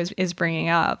this show is bringing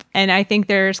up. And I think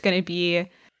there's going to be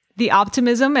the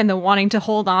optimism and the wanting to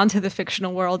hold on to the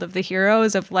fictional world of the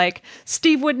heroes of like,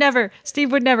 Steve would never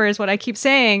is what I keep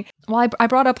saying. Well, I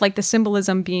brought up like the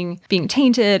symbolism being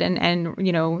tainted and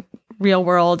real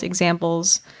world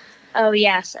examples. Oh,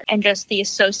 yes. And just the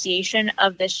association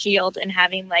of the shield and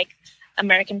having like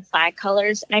American flag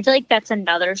colors. And I feel like that's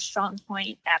another strong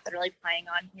point that they're really playing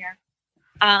on here.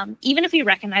 Even if you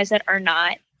recognize it or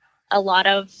not, a lot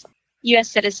of U.S.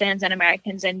 citizens and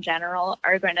Americans in general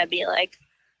are going to be like,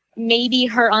 maybe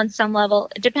hurt on some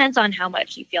level. It depends on how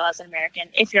much you feel as an American.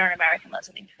 If you're an American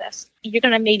listening to this, you're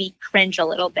going to maybe cringe a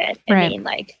little bit and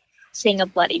like seeing a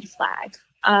bloodied flag.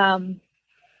 I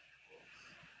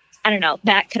don't know.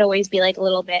 That could always be like a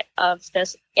little bit of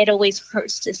this. It always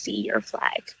hurts to see your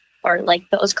flag or like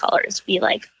those colors be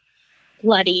like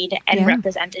bloodied and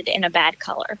represented in a bad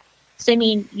color. So, I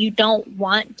mean, you don't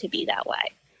want to be that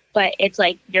way, but it's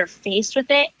like you're faced with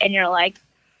it and you're like,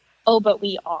 oh, but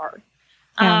we are.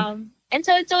 And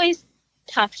so it's always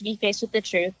tough to be faced with the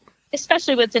truth,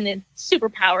 especially what's in a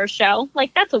superpower show.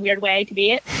 Like, that's a weird way to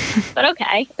be it, but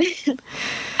okay.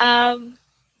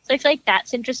 So I feel like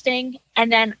that's interesting.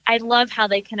 And then I love how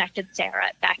they connected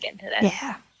Sarah back into this.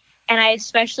 Yeah. And I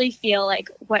especially feel like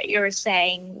what you were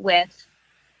saying with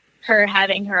her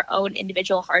having her own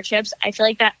individual hardships, I feel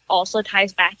like that also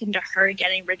ties back into her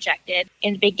getting rejected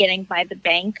in the beginning by the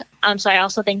bank. So I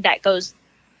also think that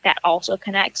also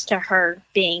connects to her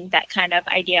being that kind of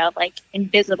idea of like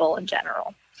invisible in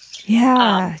general.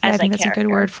 Yeah, I think that's a good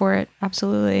word for it.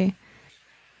 Absolutely.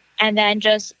 And then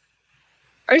just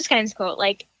Erskine's quote,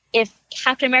 like, if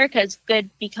Captain America is good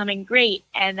becoming great,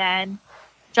 and then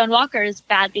John Walker is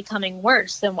bad becoming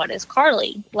worse, then what is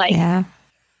Carly? Like,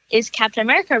 is Captain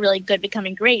America really good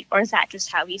becoming great, or is that just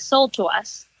how he's sold to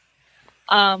us?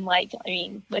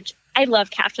 Which I love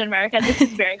Captain America. This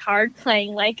is very hard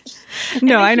playing like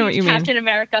no, I know what you mean. Captain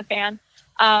America fan.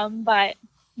 But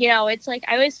it's like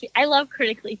I love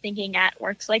critically thinking at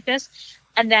works like this.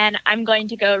 And then I'm going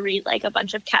to go read like a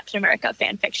bunch of Captain America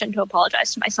fan fiction to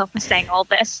apologize to myself for saying all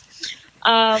this.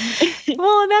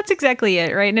 Well, that's exactly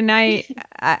it, right? And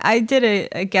I did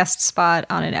a guest spot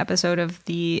on an episode of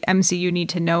the MCU Need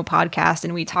to Know podcast,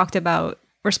 and we talked about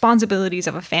responsibilities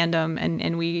of a fandom,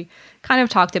 and we kind of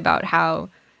talked about how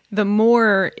the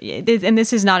more, and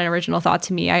this is not an original thought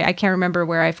to me, I can't remember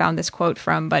where I found this quote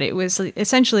from, but it was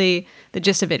essentially, the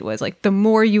gist of it was like, the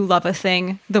more you love a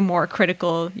thing, the more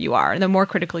critical you are, the more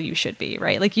critical you should be,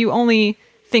 right? Like, you only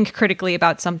think critically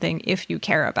about something if you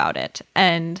care about it.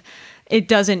 And it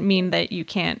doesn't mean that you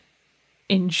can't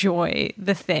enjoy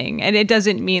the thing. And it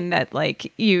doesn't mean that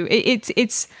like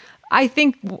it's I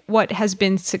think what has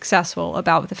been successful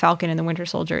about The Falcon and the Winter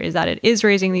Soldier is that it is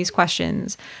raising these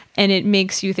questions, and it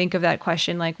makes you think of that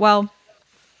question like, well,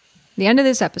 the end of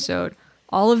this episode,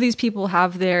 all of these people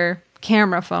have their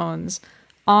camera phones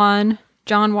on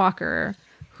John Walker,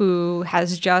 who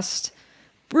has just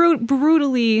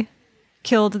brutally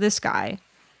killed this guy,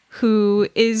 who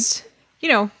is,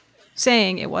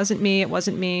 saying it wasn't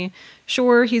me.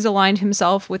 Sure, he's aligned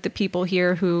himself with the people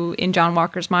here who, in John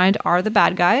Walker's mind, are the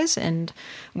bad guys. And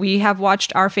we have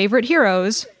watched our favorite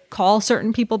heroes call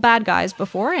certain people bad guys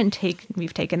before, and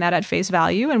we've taken that at face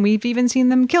value, and we've even seen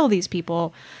them kill these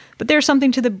people. But there's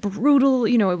something to the brutal,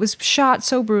 it was shot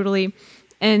so brutally,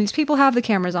 and these people have the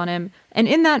cameras on him. And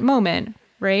in that moment,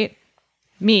 right,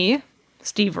 me,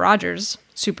 Steve Rogers,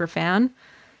 super fan,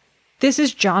 this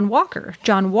is John Walker.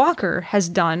 John Walker has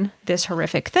done this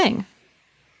horrific thing.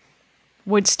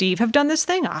 Would Steve have done this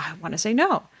thing? I want to say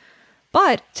no.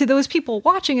 But to those people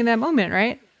watching in that moment,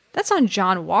 right? That's not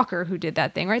John Walker who did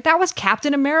that thing, right? That was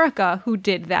Captain America who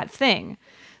did that thing.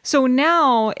 So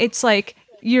now it's like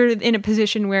you're in a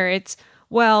position where it's,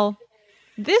 well,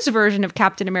 this version of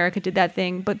Captain America did that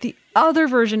thing, but the other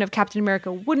version of Captain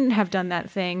America wouldn't have done that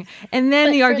thing. And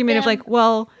then the argument of like,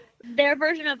 well, their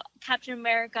version of Captain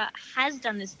America has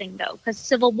done this thing, though, because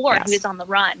Civil War, yes. He was on the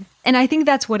run. And I think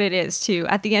that's what it is, too.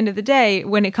 At the end of the day,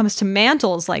 when it comes to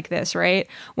mantles like this, right?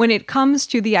 When it comes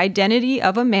to the identity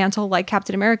of a mantle like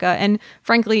Captain America, and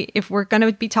frankly, if we're going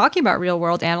to be talking about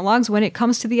real-world analogs, when it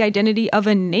comes to the identity of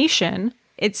a nation,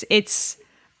 it's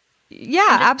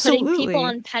yeah, absolutely. Putting people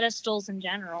on pedestals in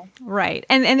general. Right.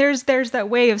 And there's that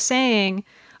way of saying,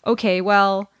 okay,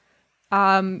 well,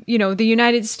 the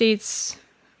United States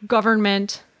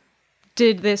government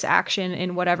did this action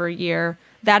in whatever year.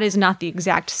 That is not the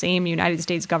exact same United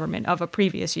States government of a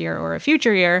previous year or a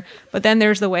future year. But then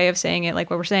there's the way of saying it, like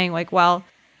what we're saying, like, well,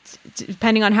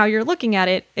 depending on how you're looking at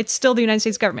it, it's still the United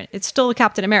States government. It's still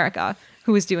Captain America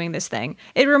who is doing this thing.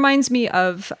 It reminds me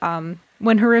of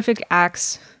when horrific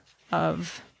acts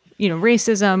of,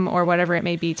 racism or whatever it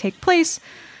may be take place,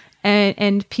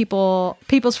 and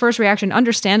people's first reaction,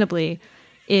 understandably,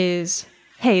 is,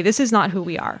 hey, this is not who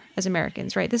we are as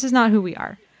Americans, right? This is not who we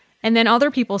are. And then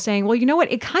other people saying, well, you know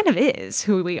what? It kind of is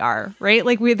who we are, right?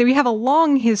 Like we have a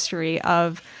long history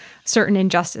of certain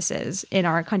injustices in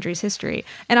our country's history.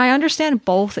 And I understand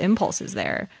both impulses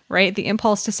there, right? The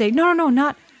impulse to say, no,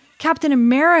 not Captain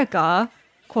America,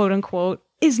 quote unquote,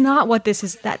 is not what this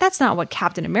is. That's not what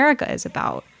Captain America is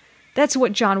about. That's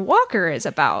what John Walker is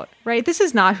about, right? This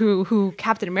is not who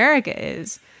Captain America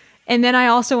is. And then I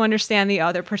also understand the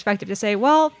other perspective to say,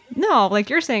 well, no, like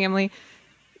you're saying, Emily,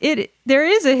 there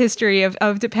is a history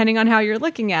of depending on how you're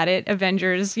looking at it,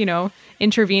 Avengers,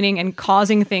 intervening and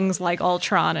causing things like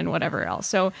Ultron and whatever else.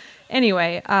 So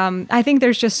anyway, I think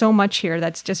there's just so much here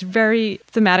that's just very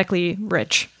thematically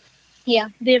rich. Yeah,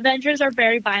 the Avengers are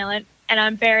very violent, and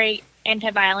I'm very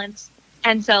anti-violence.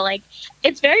 And so,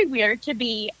 it's very weird to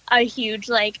be a huge,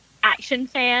 action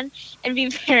fan and be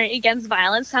very against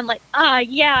violence. I'm like,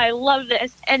 yeah, I love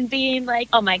this. And being like,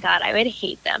 oh my God, I would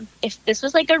hate them. If this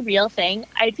was a real thing,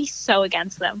 I'd be so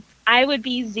against them. I would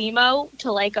be Zemo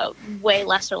to a way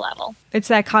lesser level. It's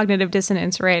that cognitive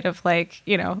dissonance, right? Of I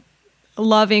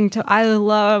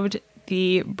loved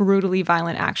the brutally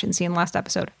violent action scene last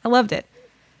episode. I loved it.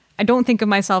 I don't think of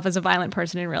myself as a violent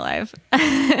person in real life.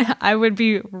 I would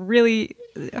be really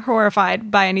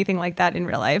horrified by anything like that in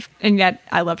real life. And yet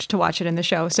I loved to watch it in the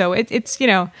show. So it's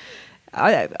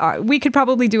we could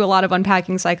probably do a lot of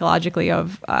unpacking psychologically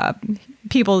of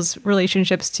people's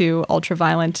relationships to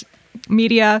ultra-violent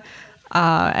media.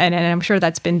 And I'm sure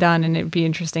that's been done, and it'd be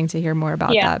interesting to hear more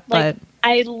about that. But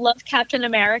I love Captain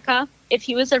America. If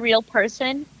he was a real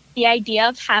person, the idea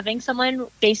of having someone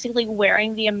basically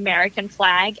wearing the American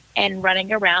flag and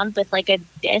running around with a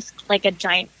disc, like a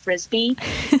giant frisbee,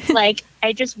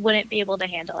 I just wouldn't be able to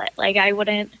handle it. I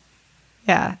wouldn't.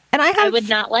 Yeah. And I would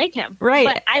not like him. Right.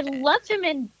 But I love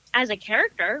him as a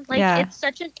character. It's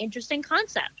such an interesting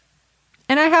concept.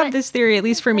 And I have But this theory, at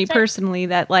least for me that's it. personally,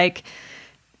 that like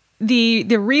the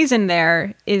reason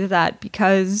there is that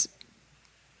because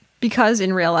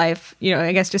in real life, you know,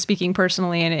 I guess just speaking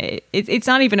personally, and it's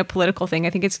not even a political thing. I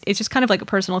think it's just kind of like a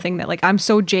personal thing that like I'm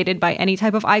so jaded by any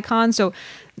type of icon. So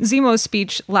Zemo's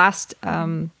speech last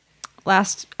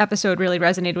episode really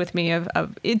resonated with me of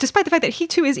despite the fact that he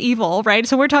too is evil, right?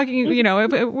 So we're talking, you know,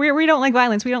 we don't like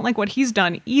violence. We don't like what he's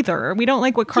done either. We don't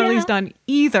like what Carly's done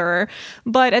either.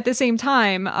 But at the same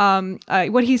time,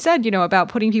 what he said, you know, about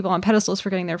putting people on pedestals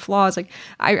for getting their flaws, like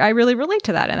I really relate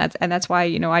to that. And that's why,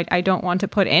 you know, I don't want to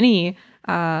put any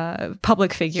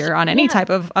public figure on any type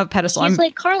of pedestal. He's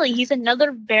like Carly. He's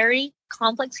another very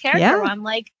complex character. Where I'm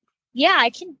like, yeah,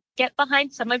 I can get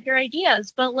behind some of your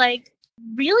ideas, but like,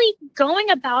 really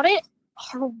going about it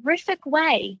horrific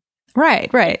way.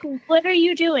 Right. Like, what are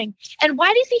you doing? And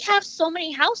why does he have so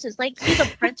many houses? Like he's a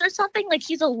prince or something? Like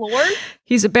he's a lord?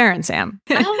 He's a baron, Sam.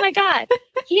 Oh my god.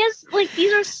 He has like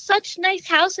these are such nice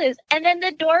houses. And then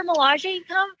the Dora Milaje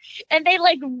come and they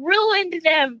like ruined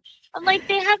them. I'm like,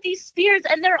 they have these spears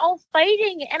and they're all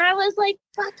fighting. And I was like,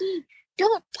 Bucky,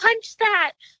 don't punch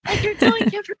that. Like you're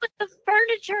going to ruin the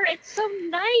furniture. It's so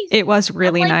nice. It was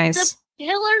really nice. The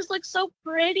pillars look so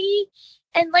pretty,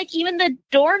 and like even the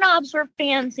doorknobs were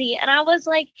fancy, and I was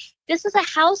like, this is a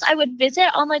house I would visit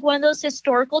on like one of those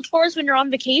historical tours when you're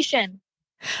on vacation.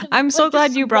 I'm so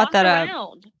glad you brought that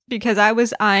up because I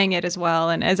was eyeing it as well.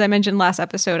 And as I mentioned last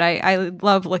episode, I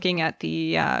love looking at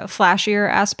the flashier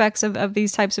aspects of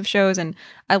these types of shows, and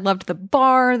I loved the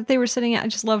bar that they were sitting at. I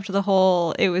just loved the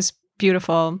whole, it was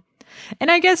beautiful.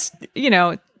 And I guess, you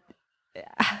know,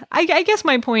 I guess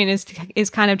my point is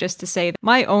kind of just to say that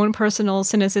my own personal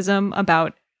cynicism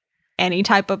about any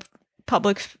type of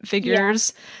public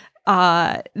figures,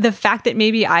 the fact that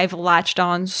maybe I've latched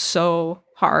on so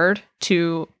hard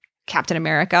to Captain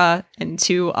America and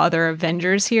to other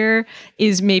Avengers here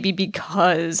is maybe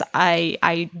because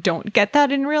I don't get that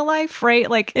in real life, right?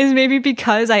 Like, is maybe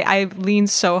because I lean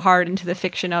so hard into the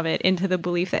fiction of it, into the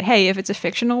belief that, hey, if it's a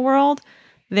fictional world,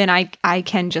 then I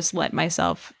can just let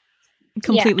myself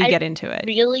completely get into it.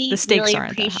 The stakes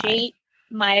aren't that high. Appreciate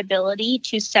my ability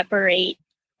to separate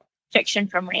fiction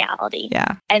from reality.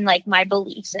 Yeah. And like my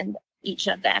beliefs in each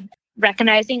of them.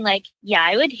 Recognizing like, yeah,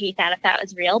 I would hate that if that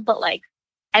was real, but like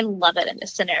I love it in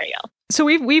this scenario. So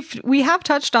we have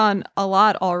touched on a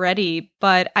lot already,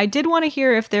 but I did want to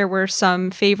hear if there were some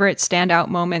favorite standout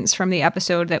moments from the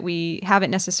episode that we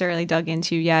haven't necessarily dug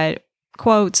into yet.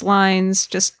 Quotes, lines,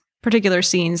 just particular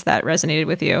scenes that resonated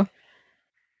with you.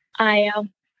 I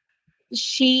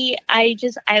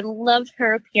loved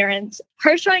her appearance.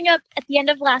 Her showing up at the end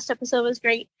of last episode was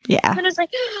great. Yeah. And I was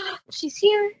like, oh, she's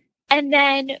here. And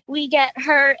then we get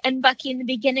her and Bucky in the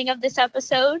beginning of this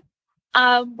episode,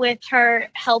 with her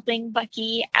helping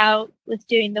Bucky out with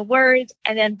doing the words,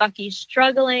 and then Bucky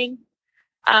struggling,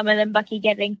 and then Bucky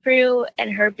getting through,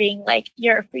 and her being like,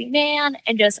 you're a free man,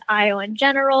 and just Io in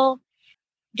general.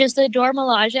 Just the Dora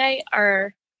Milaje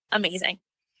are amazing.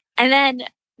 And then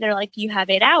they're like, you have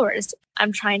 8 hours.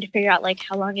 I'm trying to figure out like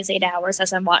how long is 8 hours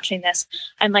as I'm watching this.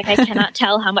 I'm like, I cannot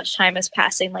tell how much time is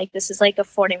passing. Like this is like a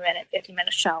 40-minute,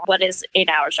 50-minute show. What is 8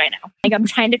 hours right now? Like I'm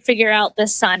trying to figure out the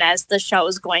sun as the show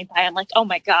is going by. I'm like, oh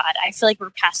my God, I feel like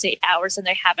we're past 8 hours and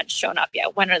they haven't shown up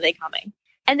yet. When are they coming?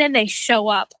 And then they show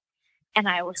up and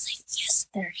I was like, yes,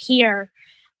 they're here.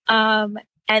 And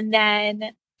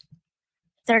then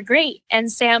they're great.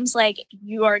 And Sam's like,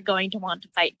 you are going to want to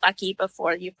fight Bucky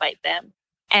before you fight them.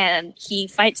 And he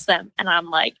fights them. And I'm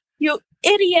like, you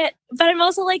idiot. But I'm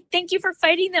also like, thank you for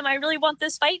fighting them. I really want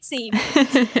this fight scene.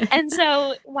 And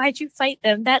so why'd you fight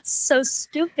them? That's so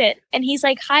stupid. And he's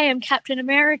like, hi, I'm Captain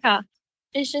America.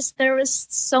 It's just, there was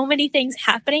so many things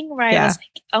happening where I was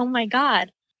like, oh my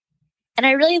God. And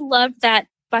I really loved that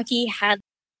Bucky had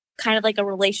kind of like a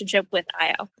relationship with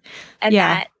Io. And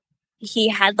that he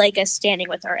had like a standing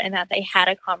with her and that they had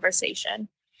a conversation.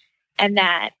 And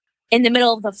that in the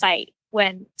middle of the fight,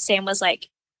 when Sam was like,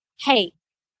 hey,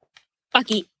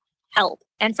 Bucky, help.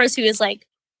 And first he was like,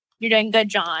 you're doing good,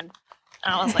 John.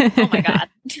 And I was like, oh my God.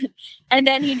 And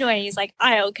then he joined. He's like,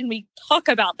 Io, can we talk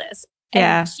about this?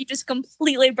 And she just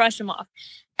completely brushed him off.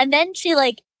 And then she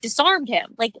like disarmed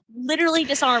him, like literally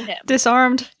disarmed him.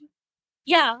 Disarmed.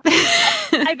 Yeah.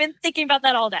 I've been thinking about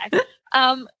that all day.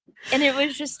 And it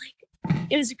was just like,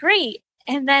 it was great.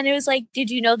 And then it was like, did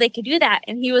you know they could do that?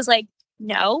 And he was like,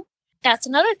 no. That's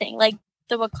another thing. Like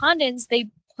the Wakandans,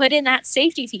 they put in that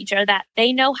safety feature that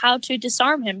they know how to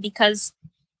disarm him because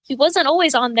he wasn't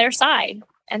always on their side.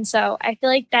 And so I feel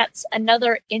like that's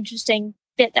another interesting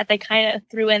bit that they kind of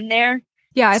threw in there.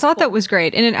 Yeah, I thought that was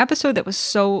great. In an episode that was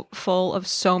so full of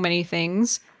so many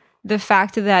things, the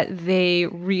fact that they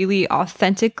really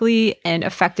authentically and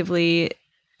effectively,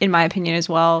 in my opinion as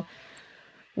well,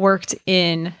 worked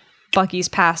in Bucky's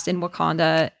past in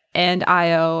Wakanda and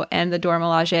Io and the Dora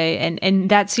Milaje, and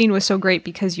that scene was so great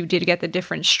because you did get the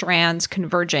different strands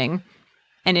converging,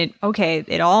 and it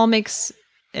all makes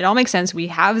sense. We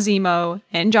have Zemo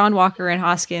and John Walker and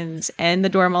Hoskins and the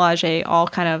Dora Milaje all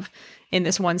kind of in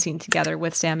this one scene together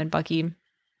with Sam and Bucky.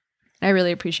 I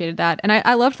really appreciated that. And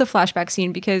I loved the flashback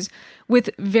scene because with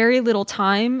very little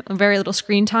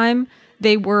screen time,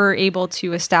 they were able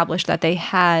to establish that they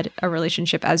had a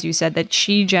relationship, as you said, that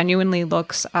she genuinely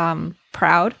looks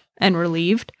proud and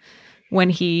relieved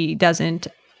when he doesn't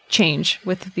change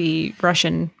with the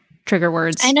Russian trigger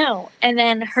words. I know. And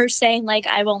then her saying, like,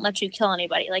 I won't let you kill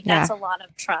anybody. Like, that's a lot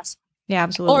of trust. Yeah,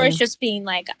 absolutely. Or it's just being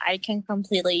like, I can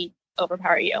completely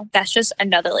overpower you. That's just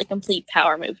another like complete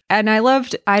power move. And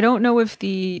I don't know if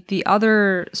the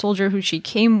other soldier who she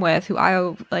came with, who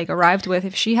I like arrived with,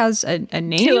 if she has a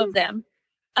name. Two of them.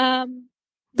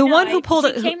 The one who pulled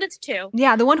it came with two.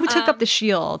 Yeah, the one who took up the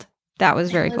shield. That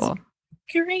was very cool.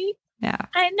 Great. Yeah.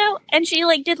 I know. And she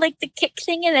like did like the kick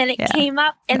thing and then it came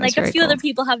up and like a few other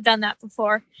people have done that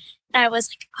before. And I was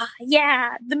like,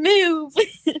 yeah, the move.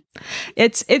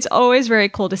 It's always very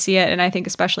cool to see it. And I think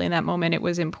especially in that moment, it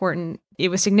was important. It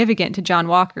was significant to John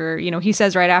Walker. You know, he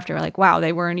says right after, like, wow,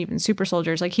 they weren't even super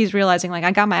soldiers. Like he's realizing like,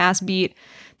 I got my ass beat.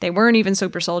 They weren't even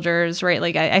super soldiers, right?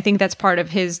 Like I think that's part of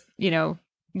his, you know,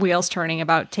 wheels turning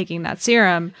about taking that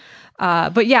serum.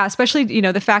 But yeah, especially, you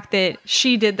know, the fact that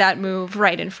she did that move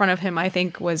right in front of him, I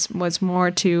think was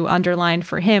more to underline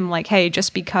for him, like, hey,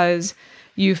 just because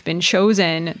you've been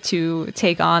chosen to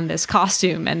take on this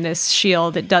costume and this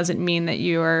shield, it doesn't mean that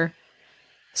you're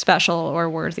special or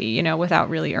worthy, you know, without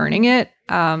really earning it.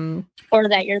 Or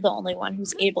that you're the only one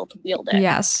who's able to wield it.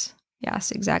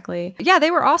 Yes, exactly. Yeah, they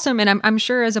were awesome. And I'm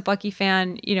sure as a Bucky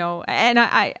fan, you know, and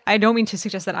I don't mean to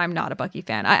suggest that I'm not a Bucky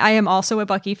fan. I am also a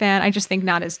Bucky fan. I just think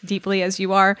not as deeply as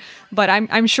you are. But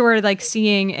I'm sure like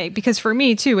seeing, because for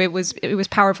me too, it was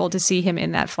powerful to see him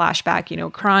in that flashback, you know,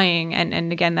 crying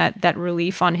and again, that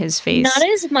relief on his face. Not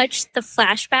as much the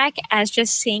flashback as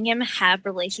just seeing him have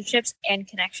relationships and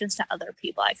connections to other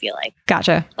people, I feel like.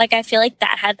 Gotcha. Like, I feel like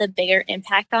that had the bigger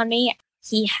impact on me.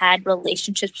 He had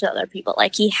relationships with other people.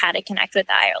 Like he had to connect with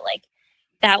Io. Like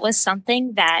that was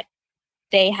something that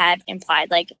they had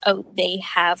implied. Like, oh, they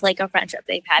have like a friendship.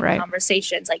 They've had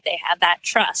conversations. Like they have that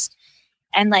trust.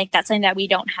 And like, that's something that we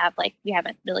don't have. Like we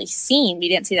haven't really seen. We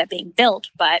didn't see that being built,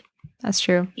 but that's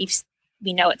true.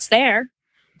 We know it's there.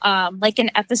 Like in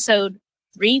episode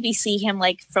 3, we see him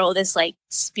like throw this like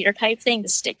spear type thing, the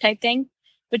stick type thing,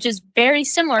 which is very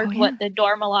similar to what the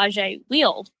Dora Milaje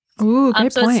wield. Ooh,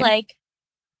 great so point. It's like,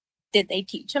 did they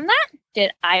teach him that?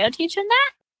 Did Io teach him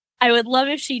that? I would love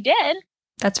if she did.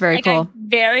 That's very cool. I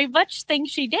very much think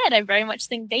she did. I very much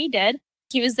think they did.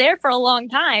 He was there for a long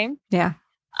time. Yeah.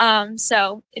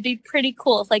 So it'd be pretty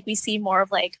cool if like we see more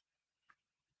of like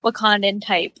Wakandan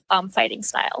type fighting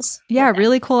styles. Yeah,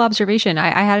 really cool observation. I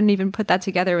hadn't even put that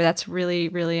together. That's really,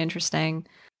 really interesting.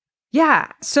 Yeah.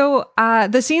 So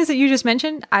the scenes that you just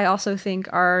mentioned, I also think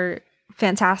are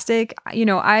fantastic. You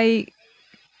know, I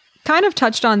kind of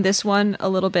touched on this one a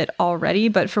little bit already,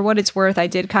 but for what it's worth, I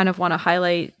did kind of want to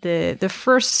highlight the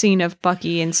first scene of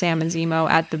Bucky and Sam and Zemo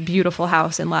at the beautiful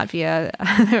house in Latvia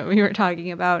that we were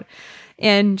talking about.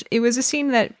 And it was a scene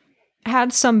that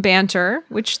had some banter,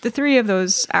 which the three of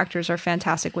those actors are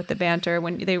fantastic with the banter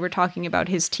when they were talking about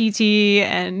his TT,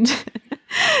 and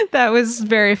that was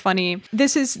very funny.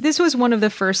 This was one of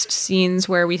the first scenes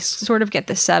where we sort of get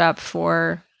the setup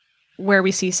for where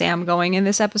we see Sam going in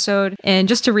this episode. And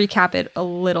just to recap it a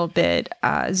little bit,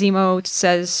 Zemo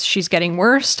says she's getting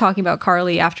worse, talking about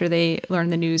Carly after they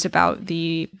learn the news about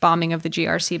the bombing of the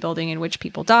GRC building in which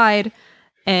people died.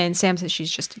 And Sam says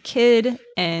she's just a kid.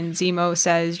 And Zemo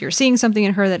says, you're seeing something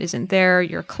in her that isn't there.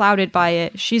 You're clouded by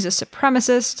it. She's a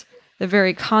supremacist. The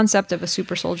very concept of a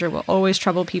super soldier will always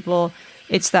trouble people.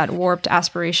 It's that warped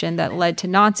aspiration that led to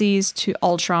Nazis, to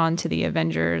Ultron, to the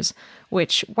Avengers.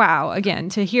 Which, wow, again,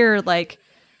 to hear like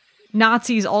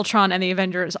Nazis, Ultron, and the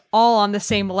Avengers all on the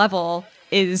same level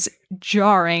is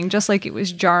jarring, just like it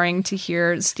was jarring to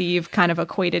hear Steve kind of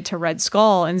equated to Red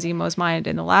Skull in Zemo's mind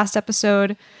in the last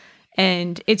episode.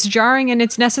 And it's jarring, and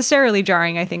it's necessarily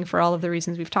jarring, I think, for all of the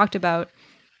reasons we've talked about.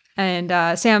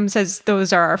 And Sam says,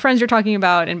 those are our friends you're talking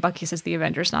about, and Bucky says the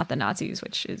Avengers, not the Nazis,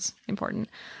 which is important.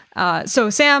 So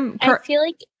Sam... I feel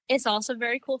like it's also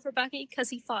very cool for Bucky because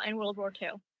he fought in World War II.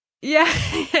 Yeah,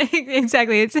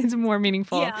 exactly. It's more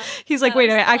meaningful. Yeah, he's like,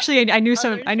 wait, actually, I knew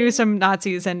some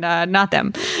Nazis and not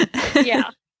them.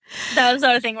 Yeah. That was the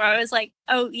other thing where I was like,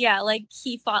 oh yeah, like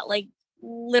he fought like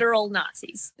literal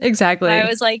Nazis. Exactly. But I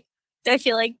was like, I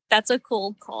feel like that's a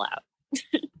cool call out.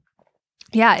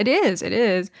 Yeah, it is. It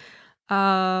is.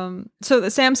 So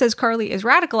Sam says Carly is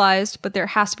radicalized, but there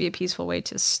has to be a peaceful way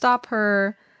to stop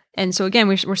her. And so again,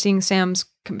 we're seeing Sam's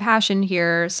compassion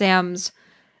here.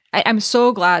 I'm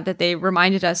so glad that they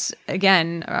reminded us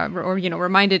again,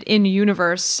 reminded in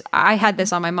universe. I had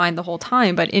this on my mind the whole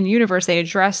time, but in universe, they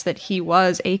addressed that he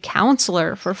was a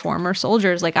counselor for former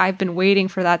soldiers. Like I've been waiting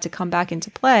for that to come back into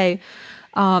play,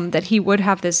 that he would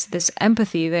have this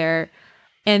empathy there.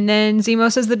 And then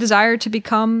Zemo says the desire to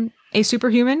become a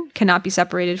superhuman cannot be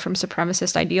separated from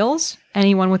supremacist ideals.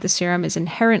 Anyone with the serum is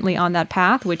inherently on that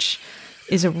path, which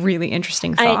is a really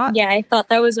interesting thought. I thought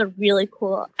that was a really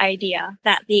cool idea,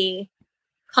 that the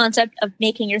concept of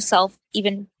making yourself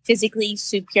even physically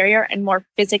superior and more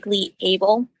physically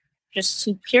able, just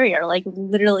superior, like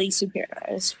literally superior.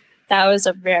 That was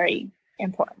a very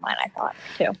important line, I thought,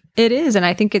 too. It is, and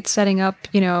I think it's setting up,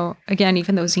 again,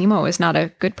 even though Zemo is not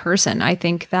a good person, I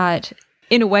think that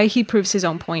in a way he proves his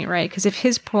own point, right? Because if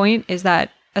his point is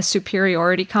that a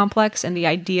superiority complex and the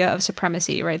idea of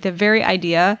supremacy, right? The very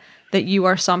idea that you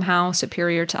are somehow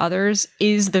superior to others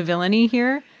is the villainy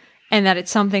here, and that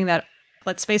it's something that,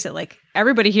 let's face it, like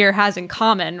everybody here has in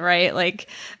common, right? Like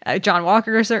John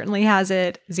Walker certainly has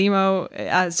it.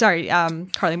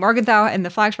 Carly Morgenthau and the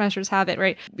Flagmasters have it,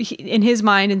 right? In his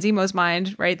mind, in Zemo's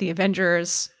mind, right? The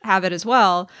Avengers have it as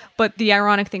well. But the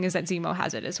ironic thing is that Zemo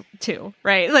has it as too,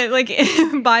 right? Like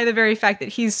by the very fact that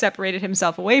he's separated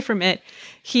himself away from it,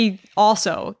 he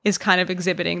also is kind of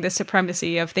exhibiting the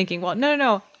supremacy of thinking, well,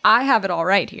 no, I have it all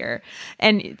right here.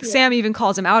 And Sam even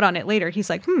calls him out on it later. He's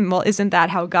like, well, isn't that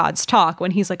how gods talk?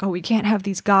 When he's like, oh, we can't have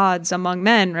these gods among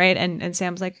men, right? And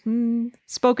Sam's like,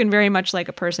 spoken very much like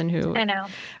a person who... I know.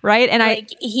 Right? And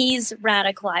he's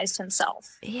radicalized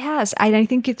himself. Yes. I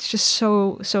think it's just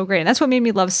so great. And that's what made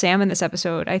me love Sam in this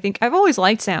episode. I think I've always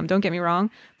liked Sam, don't get me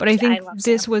wrong. But I think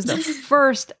this was the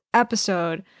first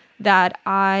episode that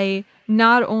I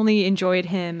not only enjoyed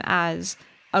him as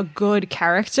a good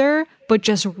character, but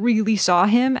just really saw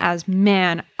him as,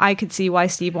 man, I could see why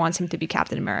Steve wants him to be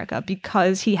Captain America,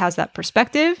 because he has that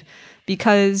perspective,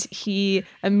 because he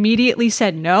immediately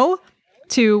said no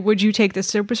to, would you take the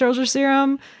super soldier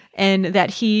serum? And that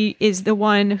he is the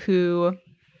one who,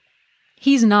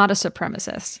 he's not a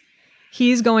supremacist.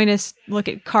 He's going to look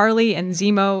at Carly and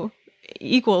Zemo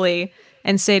equally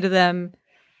and say to them,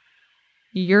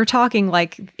 you're talking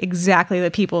like exactly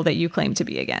the people that you claim to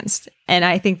be against. And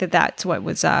I think that that's what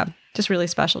was just really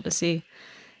special to see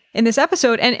in this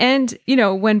episode. And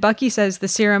when Bucky says the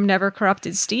serum never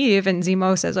corrupted Steve, and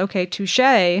Zemo says, okay,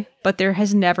 touche, but there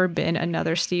has never been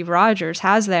another Steve Rogers,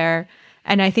 has there?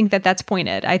 And I think that that's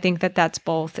pointed. I think that that's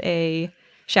both a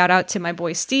shout out to my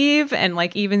boy Steve, and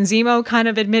like even Zemo kind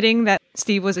of admitting that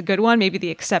Steve was a good one, maybe the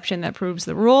exception that proves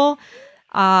the rule.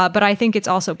 But I think it's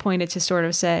also pointed to sort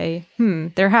of say,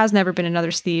 there has never been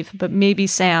another Steve, but maybe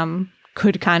Sam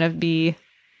could kind of be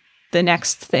the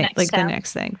next thing, the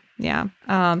next thing. Yeah.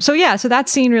 So that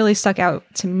scene really stuck out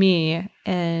to me.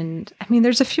 And I mean,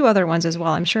 there's a few other ones as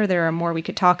well. I'm sure there are more we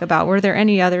could talk about. Were there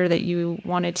any other that you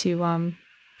wanted to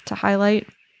highlight?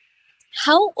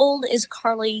 How old is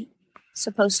Carly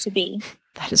supposed to be?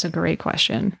 That is a great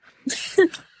question.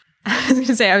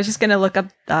 I was just going to look up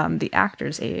the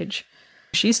actor's age.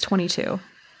 She's 22.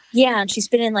 Yeah, and she's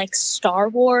been in like Star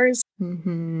Wars.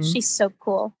 Mm-hmm. She's so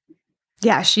cool.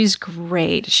 Yeah, she's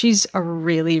great. She's a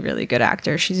really, really good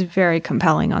actor. She's very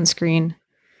compelling on screen.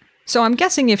 So I'm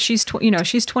guessing if she's,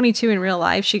 she's 22 in real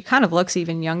life, she kind of looks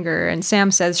even younger. And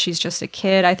Sam says she's just a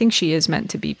kid. I think she is meant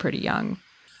to be pretty young.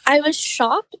 I was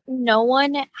shocked no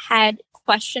one had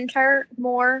questioned her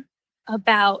more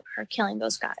about her killing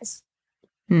those guys.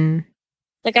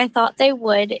 Like, I thought they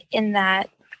would in that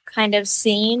kind of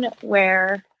scene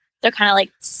where they're kind of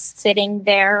like sitting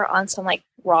there on some like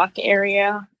rock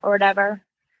area or whatever.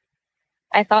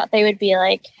 I thought they would be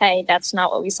like, hey, that's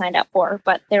not what we signed up for,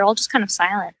 but they're all just kind of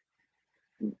silent.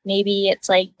 Maybe it's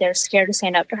like they're scared to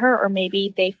stand up to her, or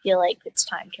maybe they feel like it's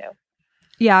time to.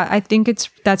 Yeah, I think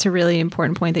that's a really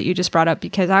important point that you just brought up,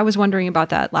 because I was wondering about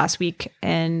that last week,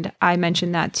 and I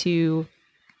mentioned that to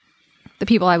the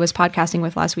people I was podcasting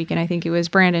with last week, and I think it was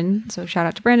Brandon, so shout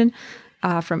out to Brandon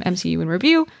from MCU in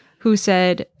Review, who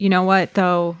said, you know what,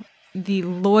 though, the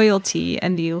loyalty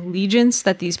and the allegiance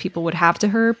that these people would have to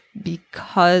her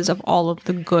because of all of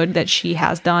the good that she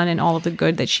has done and all of the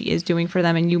good that she is doing for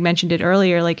them. And you mentioned it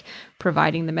earlier, like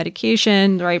providing the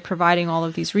medication, right? Providing all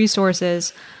of these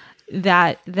resources,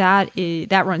 that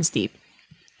runs deep.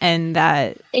 and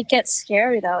that it gets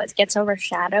scary though. It gets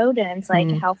overshadowed, and it's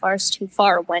like, how far is too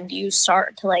far? When do you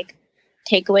start to like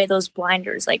take away those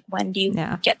blinders? Like, when do you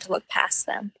get to look past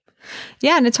them?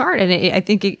 Yeah, and it's hard. And I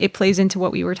think it plays into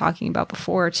what we were talking about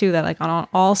before too, that like on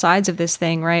all sides of this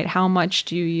thing, right? How much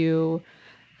do you,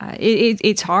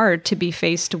 it's hard to be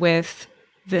faced with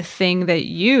the thing that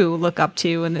you look up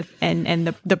to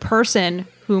and the person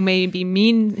who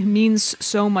means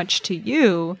so much to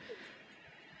you.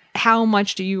 How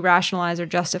much do you rationalize or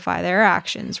justify their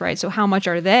actions, right? So how much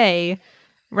are they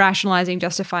rationalizing,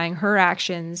 justifying her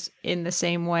actions in the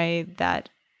same way that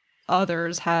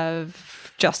others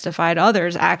have justified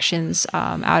others' actions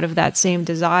out of that same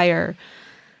desire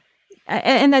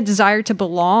and that desire to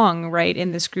belong, right,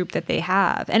 in this group that they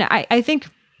have. And I think,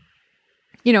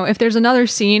 you know, if there's another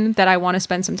scene that I want to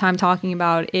spend some time talking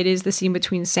about, it is the scene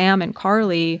between Sam and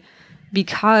Carly,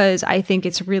 because I think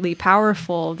it's really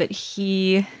powerful that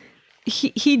he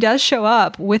does show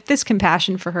up with this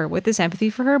compassion for her, with this empathy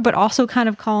for her, but also kind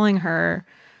of calling her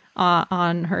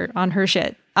on her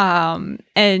shit.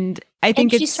 And I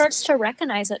think she starts to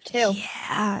recognize it too.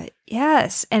 Yeah.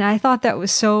 Yes. And I thought that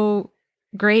was so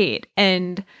great.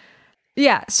 And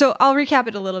yeah, so I'll recap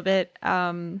it a little bit.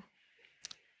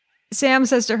 Sam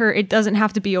says to her, it doesn't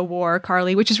have to be a war,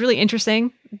 Carly, which is really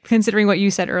interesting considering what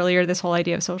you said earlier, this whole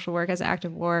idea of social work as an act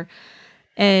of war.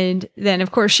 And then,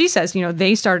 of course, she says, you know,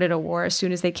 they started a war as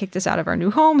soon as they kicked us out of our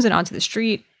new homes and onto the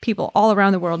street. People all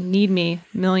around the world need me,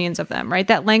 millions of them, right?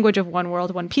 That language of one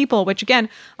world, one people, which again,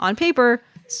 on paper,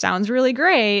 sounds really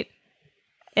great.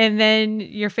 And then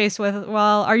you're faced with,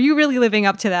 well, are you really living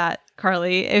up to that,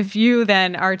 Carly, if you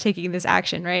then are taking this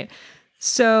action, right?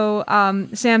 So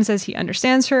Sam says he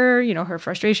understands her, you know, her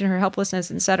frustration, her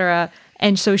helplessness, etc.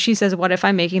 And so she says, what if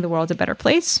I'm making the world a better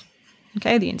place?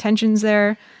 Okay, the intention's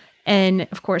there. And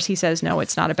of course he says, no,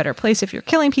 it's not a better place if you're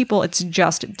killing people. It's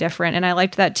just different. And I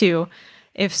liked that too.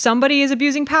 If somebody is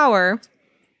abusing power,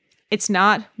 it's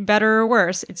not better or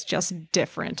worse. It's just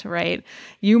different, right?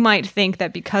 You might think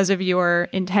that because of your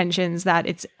intentions that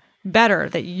it's better,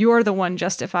 that you're the one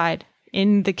justified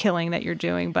in the killing that you're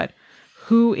doing. But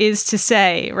who is to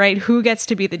say, right? Who gets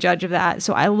to be the judge of that?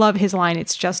 So I love his line,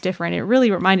 it's just different. It really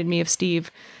reminded me of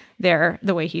Steve there,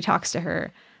 the way he talks to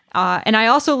her. And I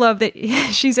also love that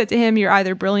she said to him, you're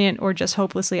either brilliant or just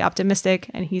hopelessly optimistic.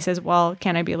 And he says, well,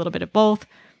 can I be a little bit of both?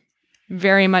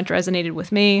 Very much resonated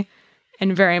with me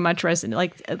and very much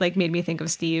like made me think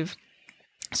of Steve.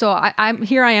 So I'm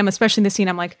here I am, especially in this scene.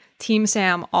 I'm like Team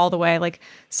Sam all the way. Like,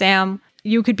 Sam,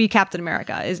 you could be Captain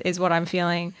America is what I'm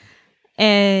feeling.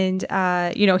 And,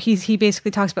 you know, he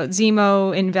basically talks about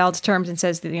Zemo in Veld's terms and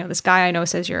says that, you know, this guy I know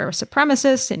says you're a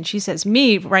supremacist. And she says,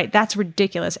 me, right? That's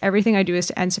ridiculous. Everything I do is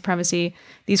to end supremacy.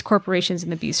 These corporations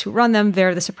and the beasts who run them,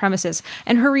 they're the supremacists.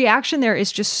 And her reaction there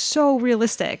is just so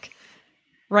realistic,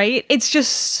 right? It's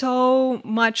just so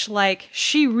much like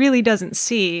she really doesn't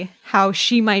see how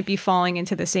she might be falling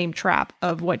into the same trap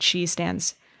of what she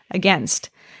stands against.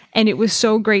 And it was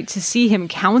so great to see him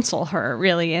counsel her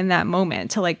really in that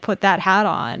moment, to like put that hat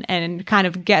on and kind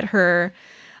of get her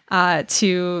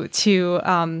to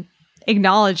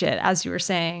acknowledge it, as you were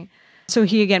saying. So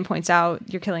he again points out,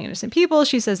 you're killing innocent people.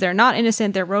 She says, they're not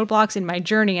innocent. They're roadblocks in my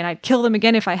journey and I'd kill them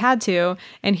again if I had to.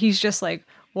 And he's just like,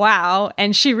 wow.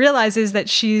 And she realizes that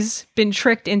she's been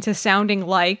tricked into sounding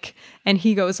like, and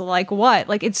he goes, like what?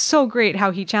 Like, it's so great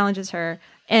how he challenges her.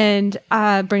 And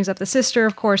brings up the sister,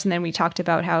 of course, and then we talked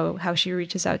about how she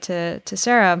reaches out to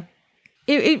Sarah.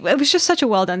 It was just such a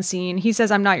well-done scene. He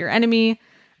says, I'm not your enemy.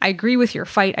 I agree with your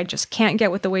fight. I just can't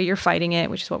get with the way you're fighting it,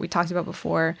 which is what we talked about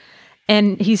before.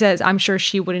 And he says, I'm sure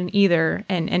she wouldn't either.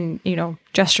 And you know,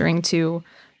 gesturing to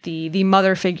the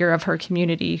mother figure of her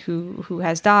community who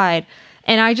has died.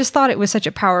 And I just thought it was such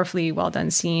a powerfully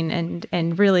well-done scene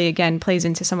and really, again, plays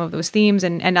into some of those themes.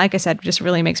 And like I said, just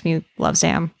really makes me love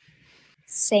Sam.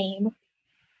 Same.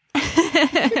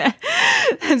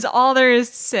 That's all there is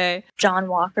to say. John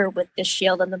Walker with the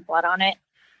shield and the blood on it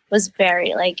was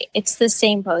very, like, it's the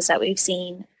same pose that we've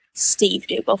seen Steve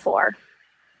do before.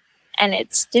 And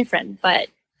it's different, but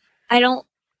I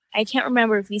can't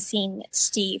remember if we've seen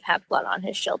Steve have blood on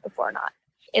his shield before or not.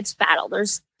 It's battle.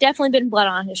 There's definitely been blood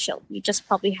on his shield. We just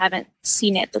probably haven't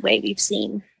seen it the way we've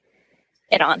seen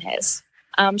it on his.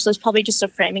 So it's probably just a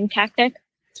framing tactic.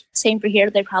 Same for here.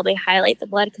 They probably highlight the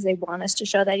blood because they want us to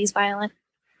show that he's violent.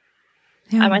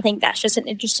 Yeah. I think that's just an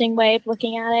interesting way of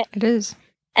looking at it. It is.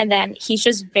 And then he's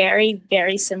just very,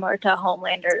 very similar to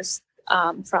Homelander's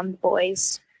from The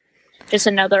Boys. Just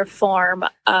another form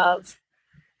of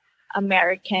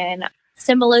American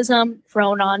symbolism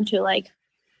thrown onto like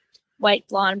white,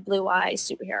 blonde, blue eyes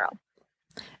superhero.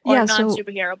 Or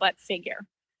non-superhero, but figure.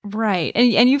 Right.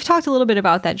 And you've talked a little bit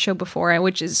about that show before,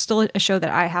 which is still a show that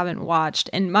I haven't watched.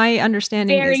 And my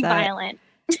understanding is Very that violent.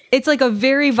 it's like a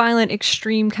very violent,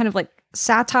 extreme kind of like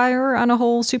satire on a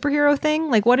whole superhero thing.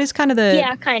 Like, what is kind of the...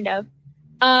 Yeah, kind of.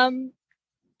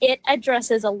 It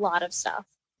addresses a lot of stuff.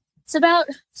 It's about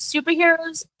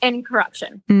superheroes and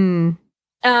corruption. Mm.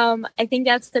 I think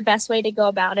that's the best way to go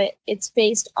about it. It's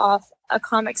based off a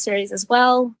comic series as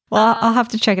well. Well, I'll have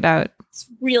to check it out. It's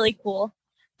really cool.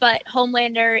 But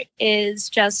Homelander is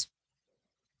just,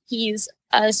 he's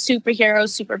a superhero,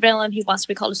 supervillain. He wants to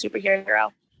be called a superhero.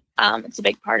 It's a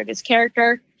big part of his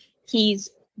character. He's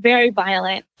very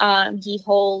violent. He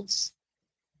holds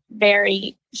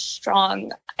very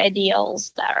strong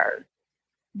ideals that are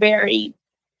very,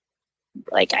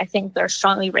 like, I think they're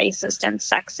strongly racist and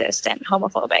sexist and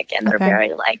homophobic, and they're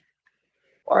very, like,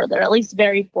 or they're at least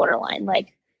very borderline.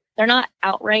 Like, they're not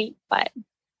outright, but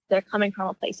they're coming from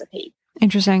a place of hate.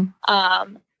 Interesting.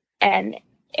 And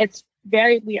it's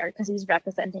very weird because he's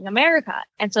representing America.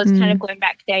 And so it's kind of going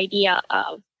back to the idea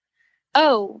of,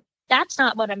 oh, that's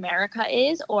not what America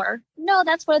is, or no,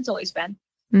 that's what it's always been.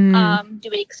 Do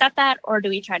we accept that, or do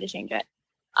we try to change it?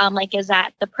 Like, is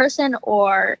that the person,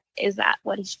 or is that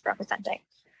what he's representing?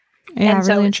 Yeah, and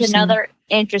so really it's another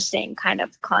interesting kind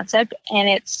of concept, and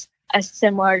it's a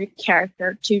similar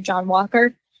character to John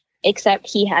Walker, except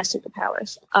he has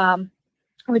superpowers,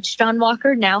 which John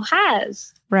Walker now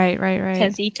has. Right.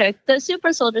 Because he took the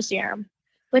super soldier serum,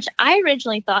 which I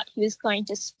originally thought he was going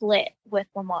to split with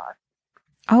Lamar.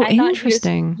 Oh,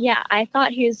 interesting. I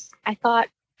thought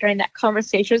during that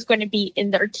conversation was going to be in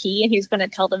their tea and he was going to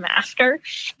tell them after.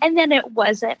 And then it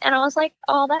wasn't. And I was like,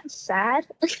 oh, that's sad.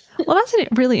 Well, that's a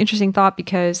really interesting thought,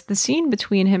 because the scene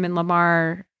between him and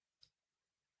Lamar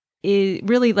is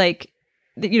really, like,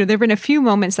 you know, there have been a few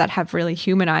moments that have really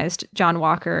humanized John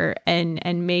Walker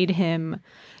and made him,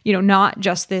 you know, not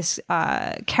just this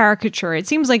caricature. It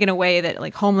seems like in a way that,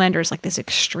 like, Homelander is like this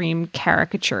extreme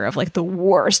caricature of, like, the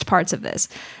worst parts of this.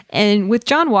 And with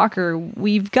John Walker,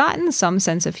 we've gotten some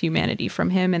sense of humanity from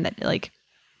him, and that, like,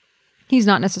 he's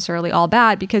not necessarily all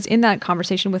bad, because in that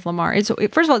conversation with Lamar, first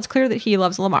of all, it's clear that he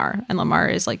loves Lamar, and Lamar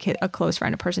is, like, a close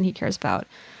friend, a person he cares about.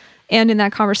 And in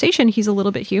that conversation, he's a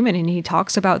little bit human, and he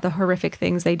talks about the horrific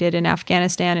things they did in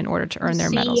Afghanistan in order to earn their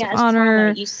medals of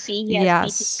honor. You see,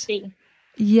 yes.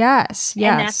 Yes.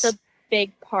 And that's a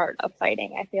big part of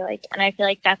fighting, I feel like. And I feel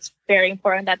like that's very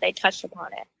important that they touched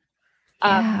upon it.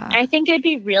 I think it'd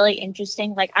be really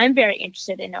interesting. Like, I'm very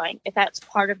interested in knowing if that's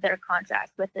part of their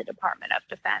contract with the Department of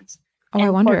Defense. Oh, I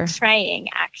wonder. Portraying,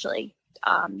 actually,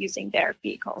 using their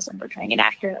vehicles and portraying it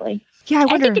accurately. Yeah, I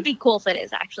wonder. I think it'd be cool if it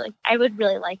is, actually. I would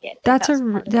really like it. That's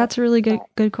a really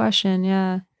good question,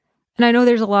 yeah. And I know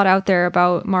there's a lot out there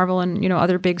about Marvel and, you know,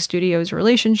 other big studios'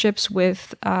 relationships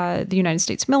with the United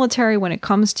States military when it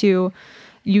comes to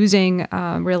using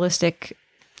realistic,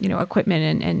 you know,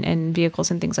 equipment and vehicles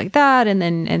and things like that, and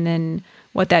then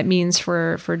what that means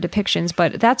for depictions.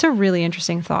 But that's a really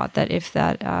interesting thought, that if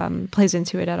that plays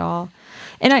into it at all.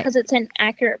 And because it's an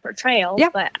accurate portrayal,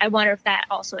 but I wonder if that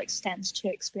also extends to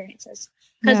experiences.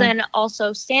 Because then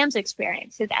also Sam's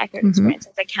experience, his accurate experience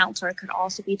as a counselor, could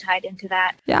also be tied into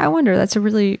that. Yeah, I wonder. That's a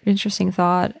really interesting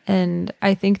thought. And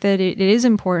I think that it is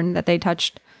important that they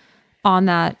touched on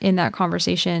that in that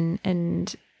conversation.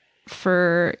 And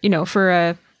for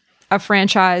a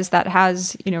franchise that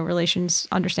has, you know, relations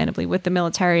understandably with the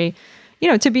military, you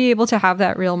know, to be able to have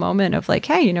that real moment of, like,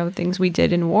 hey, you know, things we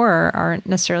did in war aren't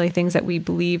necessarily things that we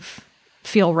believe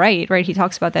feel right. He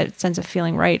talks about that sense of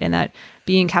feeling right, and that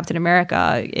being Captain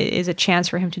America is a chance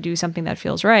for him to do something that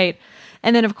feels right.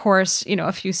 And then, of course, you know,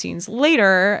 a few scenes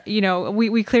later, you know,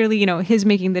 we clearly, you know, his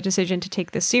making the decision to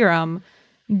take the serum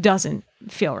doesn't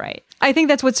feel right. I think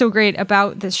that's what's so great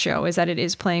about this show, is that it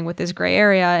is playing with this gray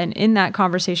area. And in that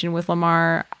conversation with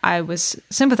Lamar, I was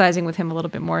sympathizing with him a little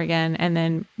bit more again. And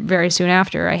then very soon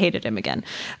after, I hated him again.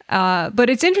 But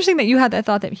it's interesting that you had that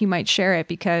thought that he might share it,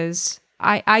 because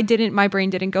my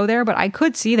brain didn't go there, but I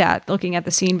could see that looking at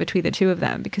the scene between the two of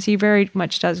them, because he very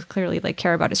much does clearly, like,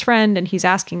 care about his friend, and he's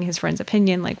asking his friend's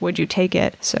opinion, like, would you take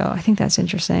it? So I think that's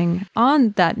interesting.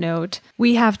 On that note,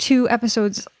 we have 2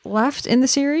 episodes left in the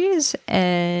series,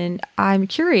 and I'm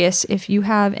curious if you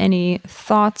have any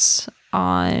thoughts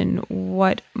on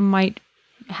what might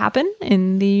happen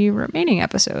in the remaining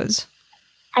episodes.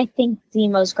 I think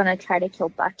Zemo's going to try to kill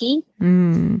Bucky.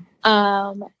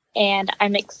 And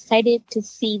I'm excited to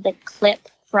see the clip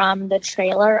from the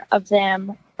trailer of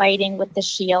them fighting with the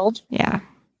shield. Yeah.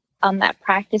 That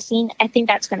practice scene. I think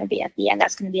that's going to be at the end.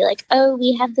 That's going to be like, oh,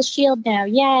 we have the shield now.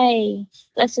 Yay.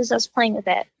 This is us playing with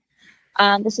it.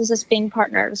 This is us being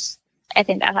partners. I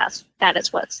think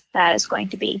that is going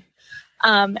to be.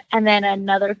 And then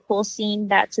another cool scene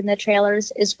that's in the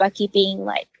trailers is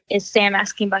is Sam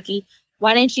asking Bucky,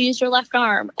 why didn't you use your left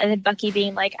arm? And then Bucky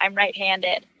being like, I'm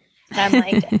right-handed. And I'm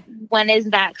like, when is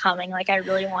that coming? Like, I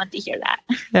really want to hear that.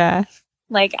 Yeah.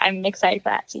 Like, I'm excited for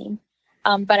that scene.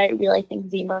 But I really think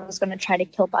Zemo is going to try to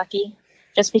kill Bucky,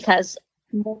 just because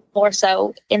more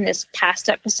so in this past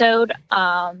episode,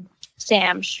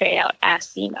 Sam straight out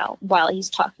asked Zemo while he's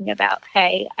talking about,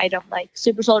 hey, I don't like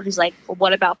super soldiers. Like, well,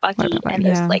 what about Bucky? And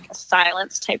there's like a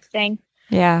silence type thing.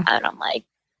 Yeah. And I'm like,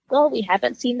 well, we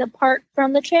haven't seen the part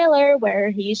from the trailer where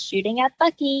he's shooting at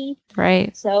Bucky.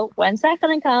 Right. So when's that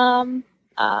going to come?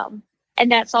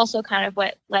 And that's also kind of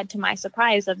what led to my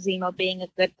surprise of Zemo being a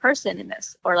good person in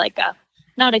this, or like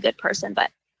not a good person, but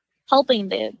helping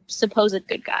the supposed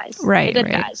good guys. Right. The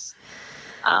good guys.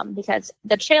 Because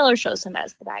the trailer shows him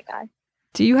as the bad guy.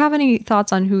 Do you have any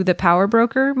thoughts on who the power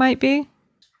broker might be?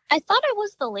 I thought it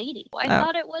was the lady. I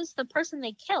thought it was the person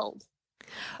they killed.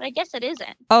 But I guess it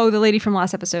isn't. Oh, the lady from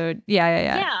last episode. Yeah.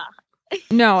 Yeah.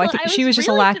 No, I think she was just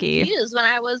really a lackey. Confused when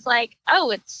I was like,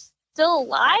 oh, it's still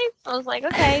alive? I was like,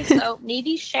 okay, so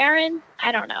maybe Sharon?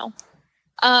 I don't know.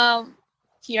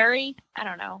 Fury? I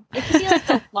don't know. It could be like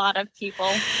a lot of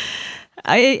people.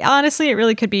 Honestly, it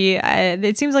really could be.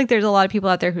 It seems like there's a lot of people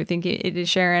out there who think it is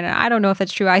Sharon, and I don't know if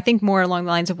that's true. I think more along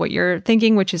the lines of what you're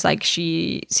thinking, which is like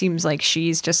she seems like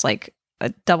she's just like a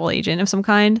double agent of some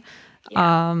kind.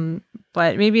 Yeah.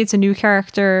 But maybe it's a new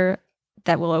character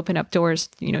that will open up doors,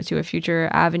 to a future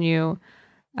avenue,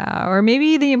 or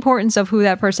maybe the importance of who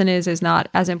that person is not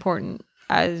as important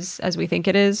as we think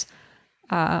it is.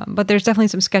 But there's definitely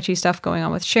some sketchy stuff going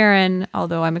on with Sharon,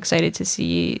 although I'm excited to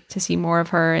see more of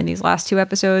her in these last 2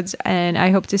 episodes. And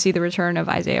I hope to see the return of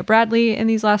Isaiah Bradley in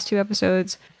these last 2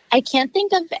 episodes. I can't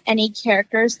think of any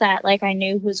characters that I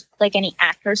knew who's any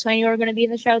actors who I knew were going to be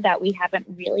in the show that we haven't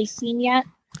really seen yet.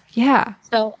 Yeah.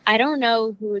 So I don't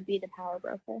know who would be the power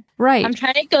broker. Right. I'm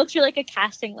trying to go through a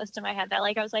casting list in my head that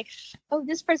I was like, oh,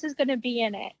 this person's going to be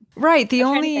in it. Right. The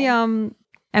only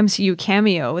MCU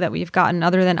cameo that we've gotten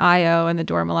other than Io and the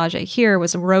Dora Milaje here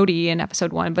was Rhodey in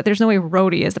episode 1, but there's no way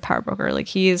Rhodey is the power broker.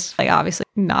 He is obviously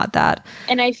not that.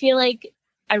 And I feel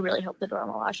I really hope the Dora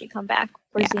Milaje come back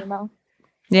for Zemo.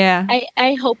 Yeah.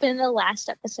 I hope in the last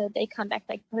episode they come back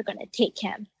we're going to take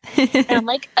him. And I'm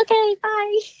like, okay,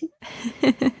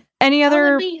 bye. Any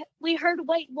other... we heard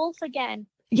White Wolf again.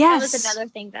 Yes. That was another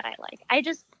thing that I like.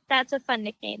 That's a fun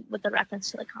nickname with the reference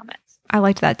to the comics. I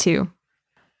liked that too.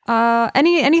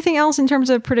 Anything else in terms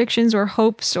of predictions or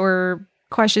hopes or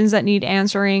questions that need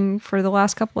answering for the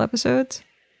last couple episodes?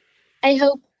 I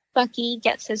hope Bucky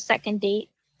gets his second date.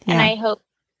 Yeah. And I hope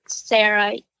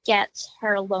Sarah gets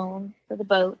her loan for the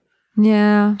boat.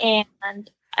 Yeah. And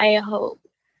I hope...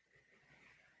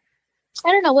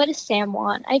 I don't know, what does Sam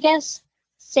want? I guess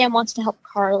Sam wants to help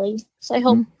Carly. So I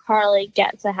hope Carly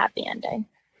gets a happy ending.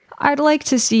 I'd like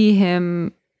to see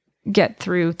him get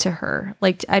through to her.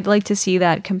 I'd like to see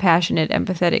that compassionate,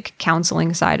 empathetic,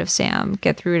 counseling side of Sam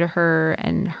get through to her,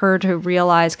 and her to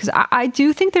realize, because I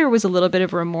do think there was a little bit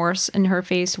of remorse in her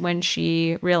face when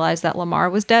she realized that Lamar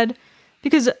was dead,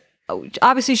 because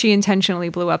obviously she intentionally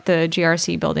blew up the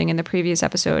GRC building in the previous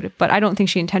episode, but I don't think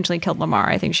she intentionally killed Lamar.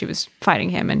 I think she was fighting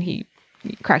him and he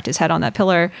cracked his head on that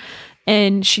pillar.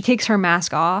 And she takes her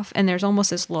mask off and there's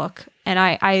almost this look. And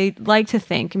I like to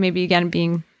think, maybe again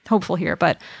being hopeful here,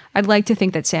 but I'd like to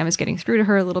think that Sam is getting through to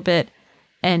her a little bit,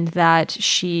 and that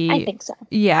I think so.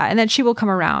 Yeah, and that she will come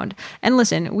around. And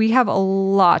listen, we have a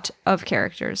lot of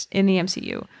characters in the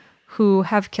MCU who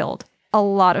have killed a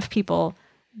lot of people,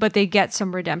 but they get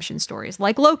some redemption stories,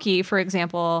 like Loki, for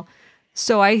example.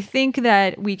 So I think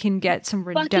that we can get some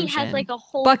redemption. Bucky has a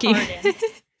whole Bucky. pardon.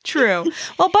 True.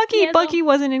 Well, Bucky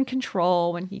wasn't in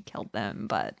control when he killed them,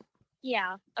 but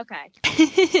yeah, okay.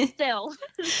 Still.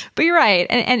 But you're right.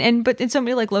 But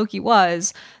somebody like Loki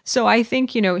was. So I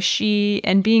think, she,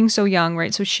 and being so young,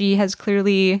 right? So she has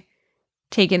clearly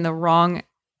taken the wrong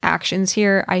actions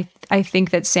here. I think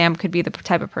that Sam could be the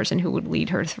type of person who would lead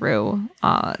her through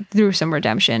some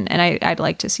redemption. And I'd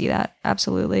like to see that.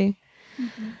 Absolutely.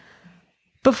 Mm-hmm.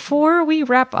 Before we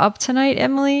wrap up tonight,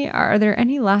 Emily, are there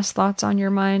any last thoughts on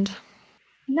your mind?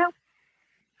 No.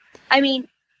 I mean,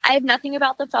 I have nothing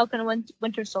about the Falcon and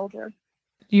Winter Soldier.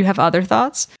 You have other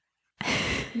thoughts?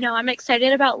 No, I'm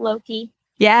excited about Loki.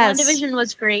 Yes. WandaVision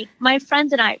was great. My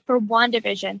friends and I, for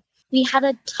WandaVision, we had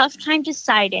a tough time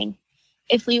deciding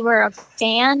if we were a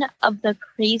fan of the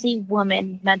crazy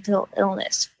woman mental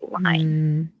illness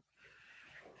line.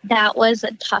 That was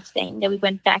a tough thing that we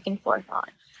went back and forth on.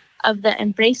 Of the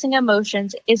embracing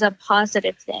emotions is a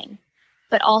positive thing,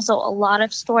 but also a lot of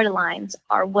storylines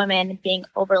are women being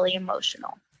overly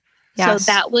emotional. Yes.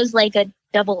 So that was like a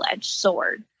double-edged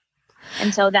sword.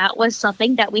 And so that was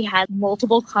something that we had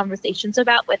multiple conversations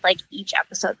about with like each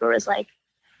episode, where it was like,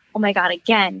 oh my God,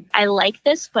 again, I like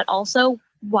this, but also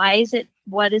why is it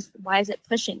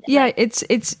pushing this? Yeah,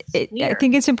 I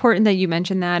think it's important that you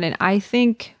mentioned that. And I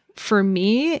think for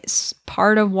me,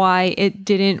 part of why it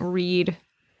didn't read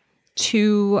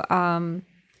too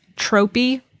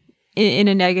tropey in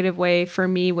a negative way for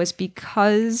me was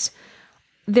because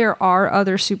there are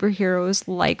other superheroes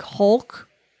like Hulk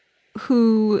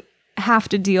who have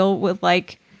to deal with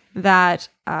like that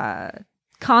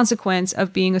consequence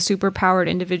of being a superpowered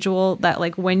individual, that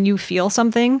like when you feel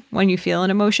something, when you feel an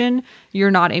emotion,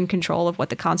 you're not in control of what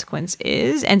the consequence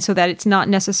is. And so that it's not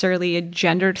necessarily a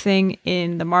gendered thing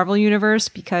in the Marvel universe,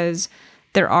 because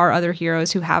there are other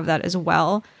heroes who have that as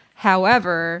well.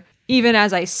 However, even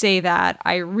as I say that,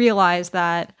 I realize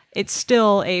that it's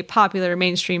still a popular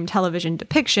mainstream television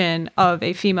depiction of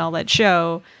a female-led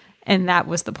show. And that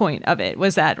was the point of it,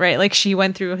 was that, right? Like, she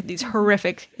went through these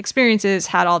horrific experiences,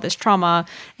 had all this trauma,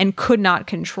 and could not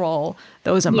control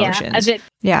those emotions.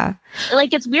 Yeah.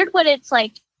 Like, it's weird when it's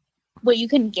like, what you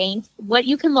can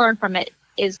learn from it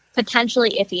is potentially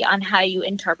iffy on how you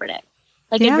interpret it.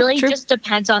 Like, it really just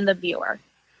depends on the viewer.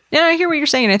 Yeah, I hear what you're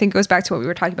saying. I think it goes back to what we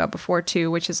were talking about before,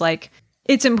 too, which is like,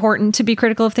 it's important to be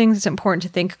critical of things. It's important to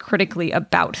think critically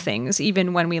about things,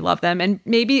 even when we love them, and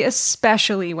maybe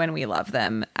especially when we love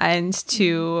them, and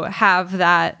to have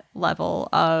that level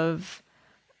of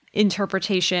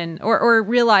interpretation, or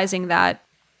realizing that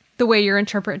the way you're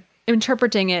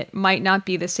interpreting it might not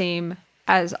be the same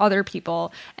as other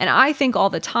people. And I think all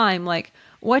the time, like,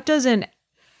 what does a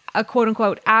quote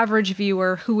unquote average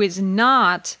viewer who is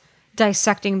not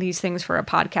dissecting these things for a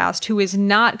podcast, who is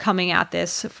not coming at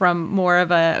this from more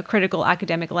of a critical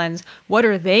academic lens, what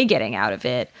are they getting out of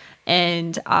it?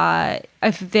 And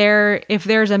if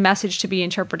there's a message to be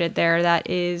interpreted there that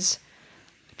is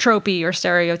tropey or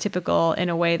stereotypical in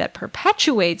a way that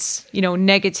perpetuates,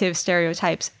 negative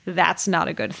stereotypes, that's not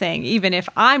a good thing, even if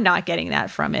I'm not getting that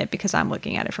from it because I'm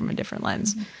looking at it from a different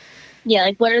lens. Yeah,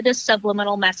 like, what are the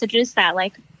subliminal messages that,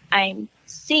 like, I'm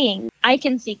seeing, I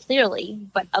can see clearly,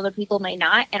 but other people may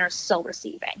not, and are still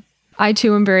receiving. I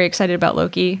too am very excited about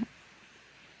Loki.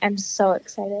 I'm so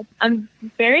excited. I'm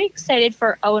very excited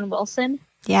for Owen Wilson.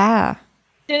 Yeah.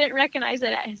 Didn't recognize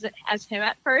it as him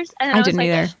at first, and then I didn't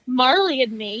either. Marley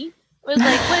and me was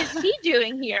like, what is he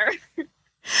doing here?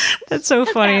 That's so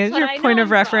funny. That's your point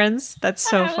of reference. That's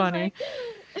so funny.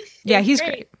 Yeah, he's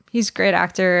great. He's a great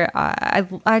actor. I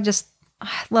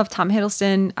love Tom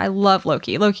Hiddleston. I love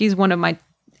Loki. Loki's one of my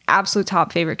absolute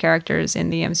top favorite characters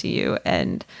in the MCU,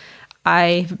 and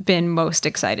I've been most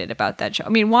excited about that show. I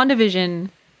mean, WandaVision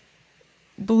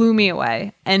blew me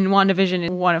away, and WandaVision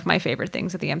is one of my favorite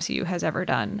things that the MCU has ever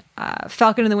done.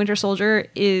 Falcon and the Winter Soldier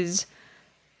is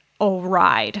a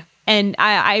ride, and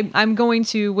I'm going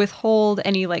to withhold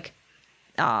any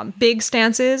big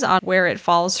stances on where it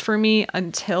falls for me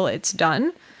until it's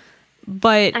done.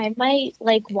 But I might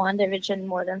like WandaVision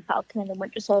more than Falcon and the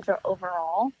Winter Soldier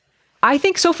overall. I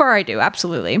think so far I do,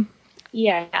 absolutely.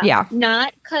 Yeah. Yeah.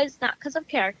 Not because of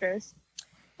characters,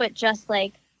 but just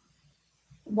like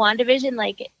WandaVision,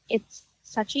 like, it's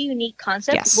such a unique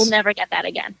concept. Yes. We'll never get that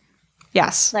again.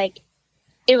 Yes. Like,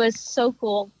 it was so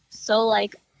cool, so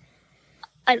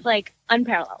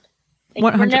unparalleled.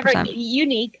 Like, 100%. we're never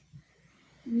unique,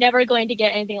 never going to get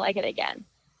anything like it again.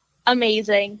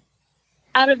 Amazing.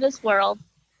 Out of this world.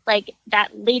 Like, that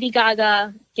Lady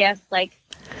Gaga gift, like,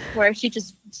 where she's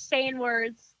just saying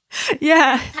words.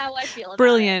 Yeah. That's how I feel about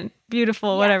Brilliant. it.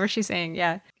 Beautiful. Yes. Whatever she's saying.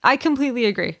 Yeah. I completely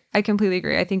agree. I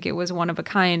think it was one of a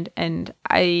kind. And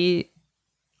I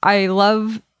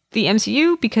love the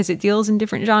MCU because it deals in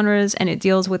different genres, and it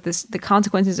deals with the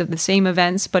consequences of the same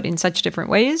events, but in such different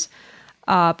ways.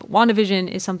 But WandaVision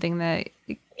is something that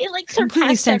it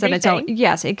completely stands on its own.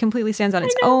 Yes, it completely stands on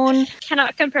its own.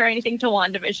 Cannot compare anything to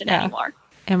WandaVision anymore.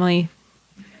 Emily,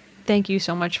 thank you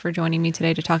so much for joining me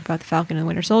today to talk about the Falcon and the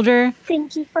Winter Soldier.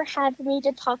 Thank you for having me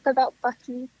to talk about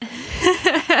Bucky.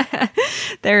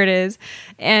 There it is.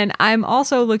 And I'm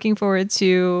also looking forward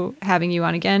to having you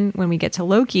on again when we get to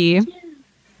Loki. Yeah.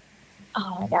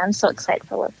 Oh my God, I'm so excited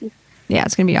for Loki. Yeah,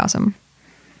 it's going to be awesome.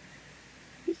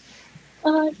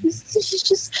 He's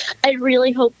just, I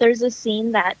really hope there's a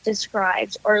scene that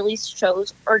describes, or at least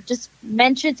shows, or just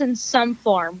mentions in some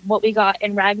form what we got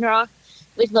in Ragnarok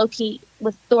with Loki,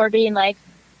 with Thor being like,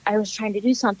 I was trying to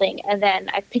do something, and then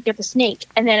I picked up a snake,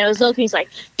 and then it was Loki. He's like,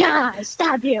 "Yeah, I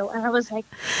stabbed you," and I was like,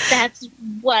 "That's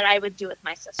what I would do with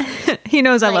my sister." He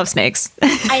knows I love snakes.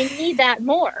 I need that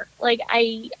more. Like,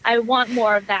 I want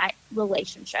more of that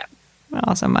relationship.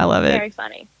 Awesome. I love it. Very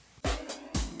funny.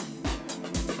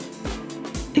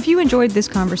 If you enjoyed this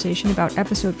conversation about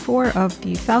episode 4 of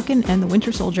The Falcon and the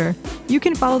Winter Soldier, you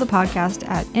can follow the podcast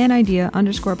at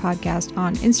anidea_podcast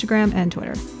on Instagram and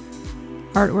Twitter.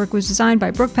 Artwork was designed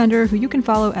by Brooke Pender, who you can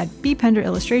follow at bpender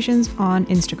illustrations on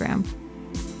Instagram.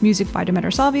 Music by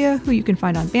Demeter Salvia, who you can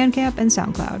find on Bandcamp and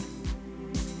SoundCloud.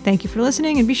 Thank you for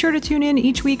listening, and be sure to tune in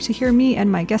each week to hear me and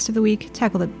my guest of the week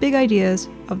tackle the big ideas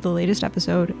of the latest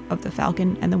episode of The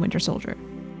Falcon and the Winter Soldier.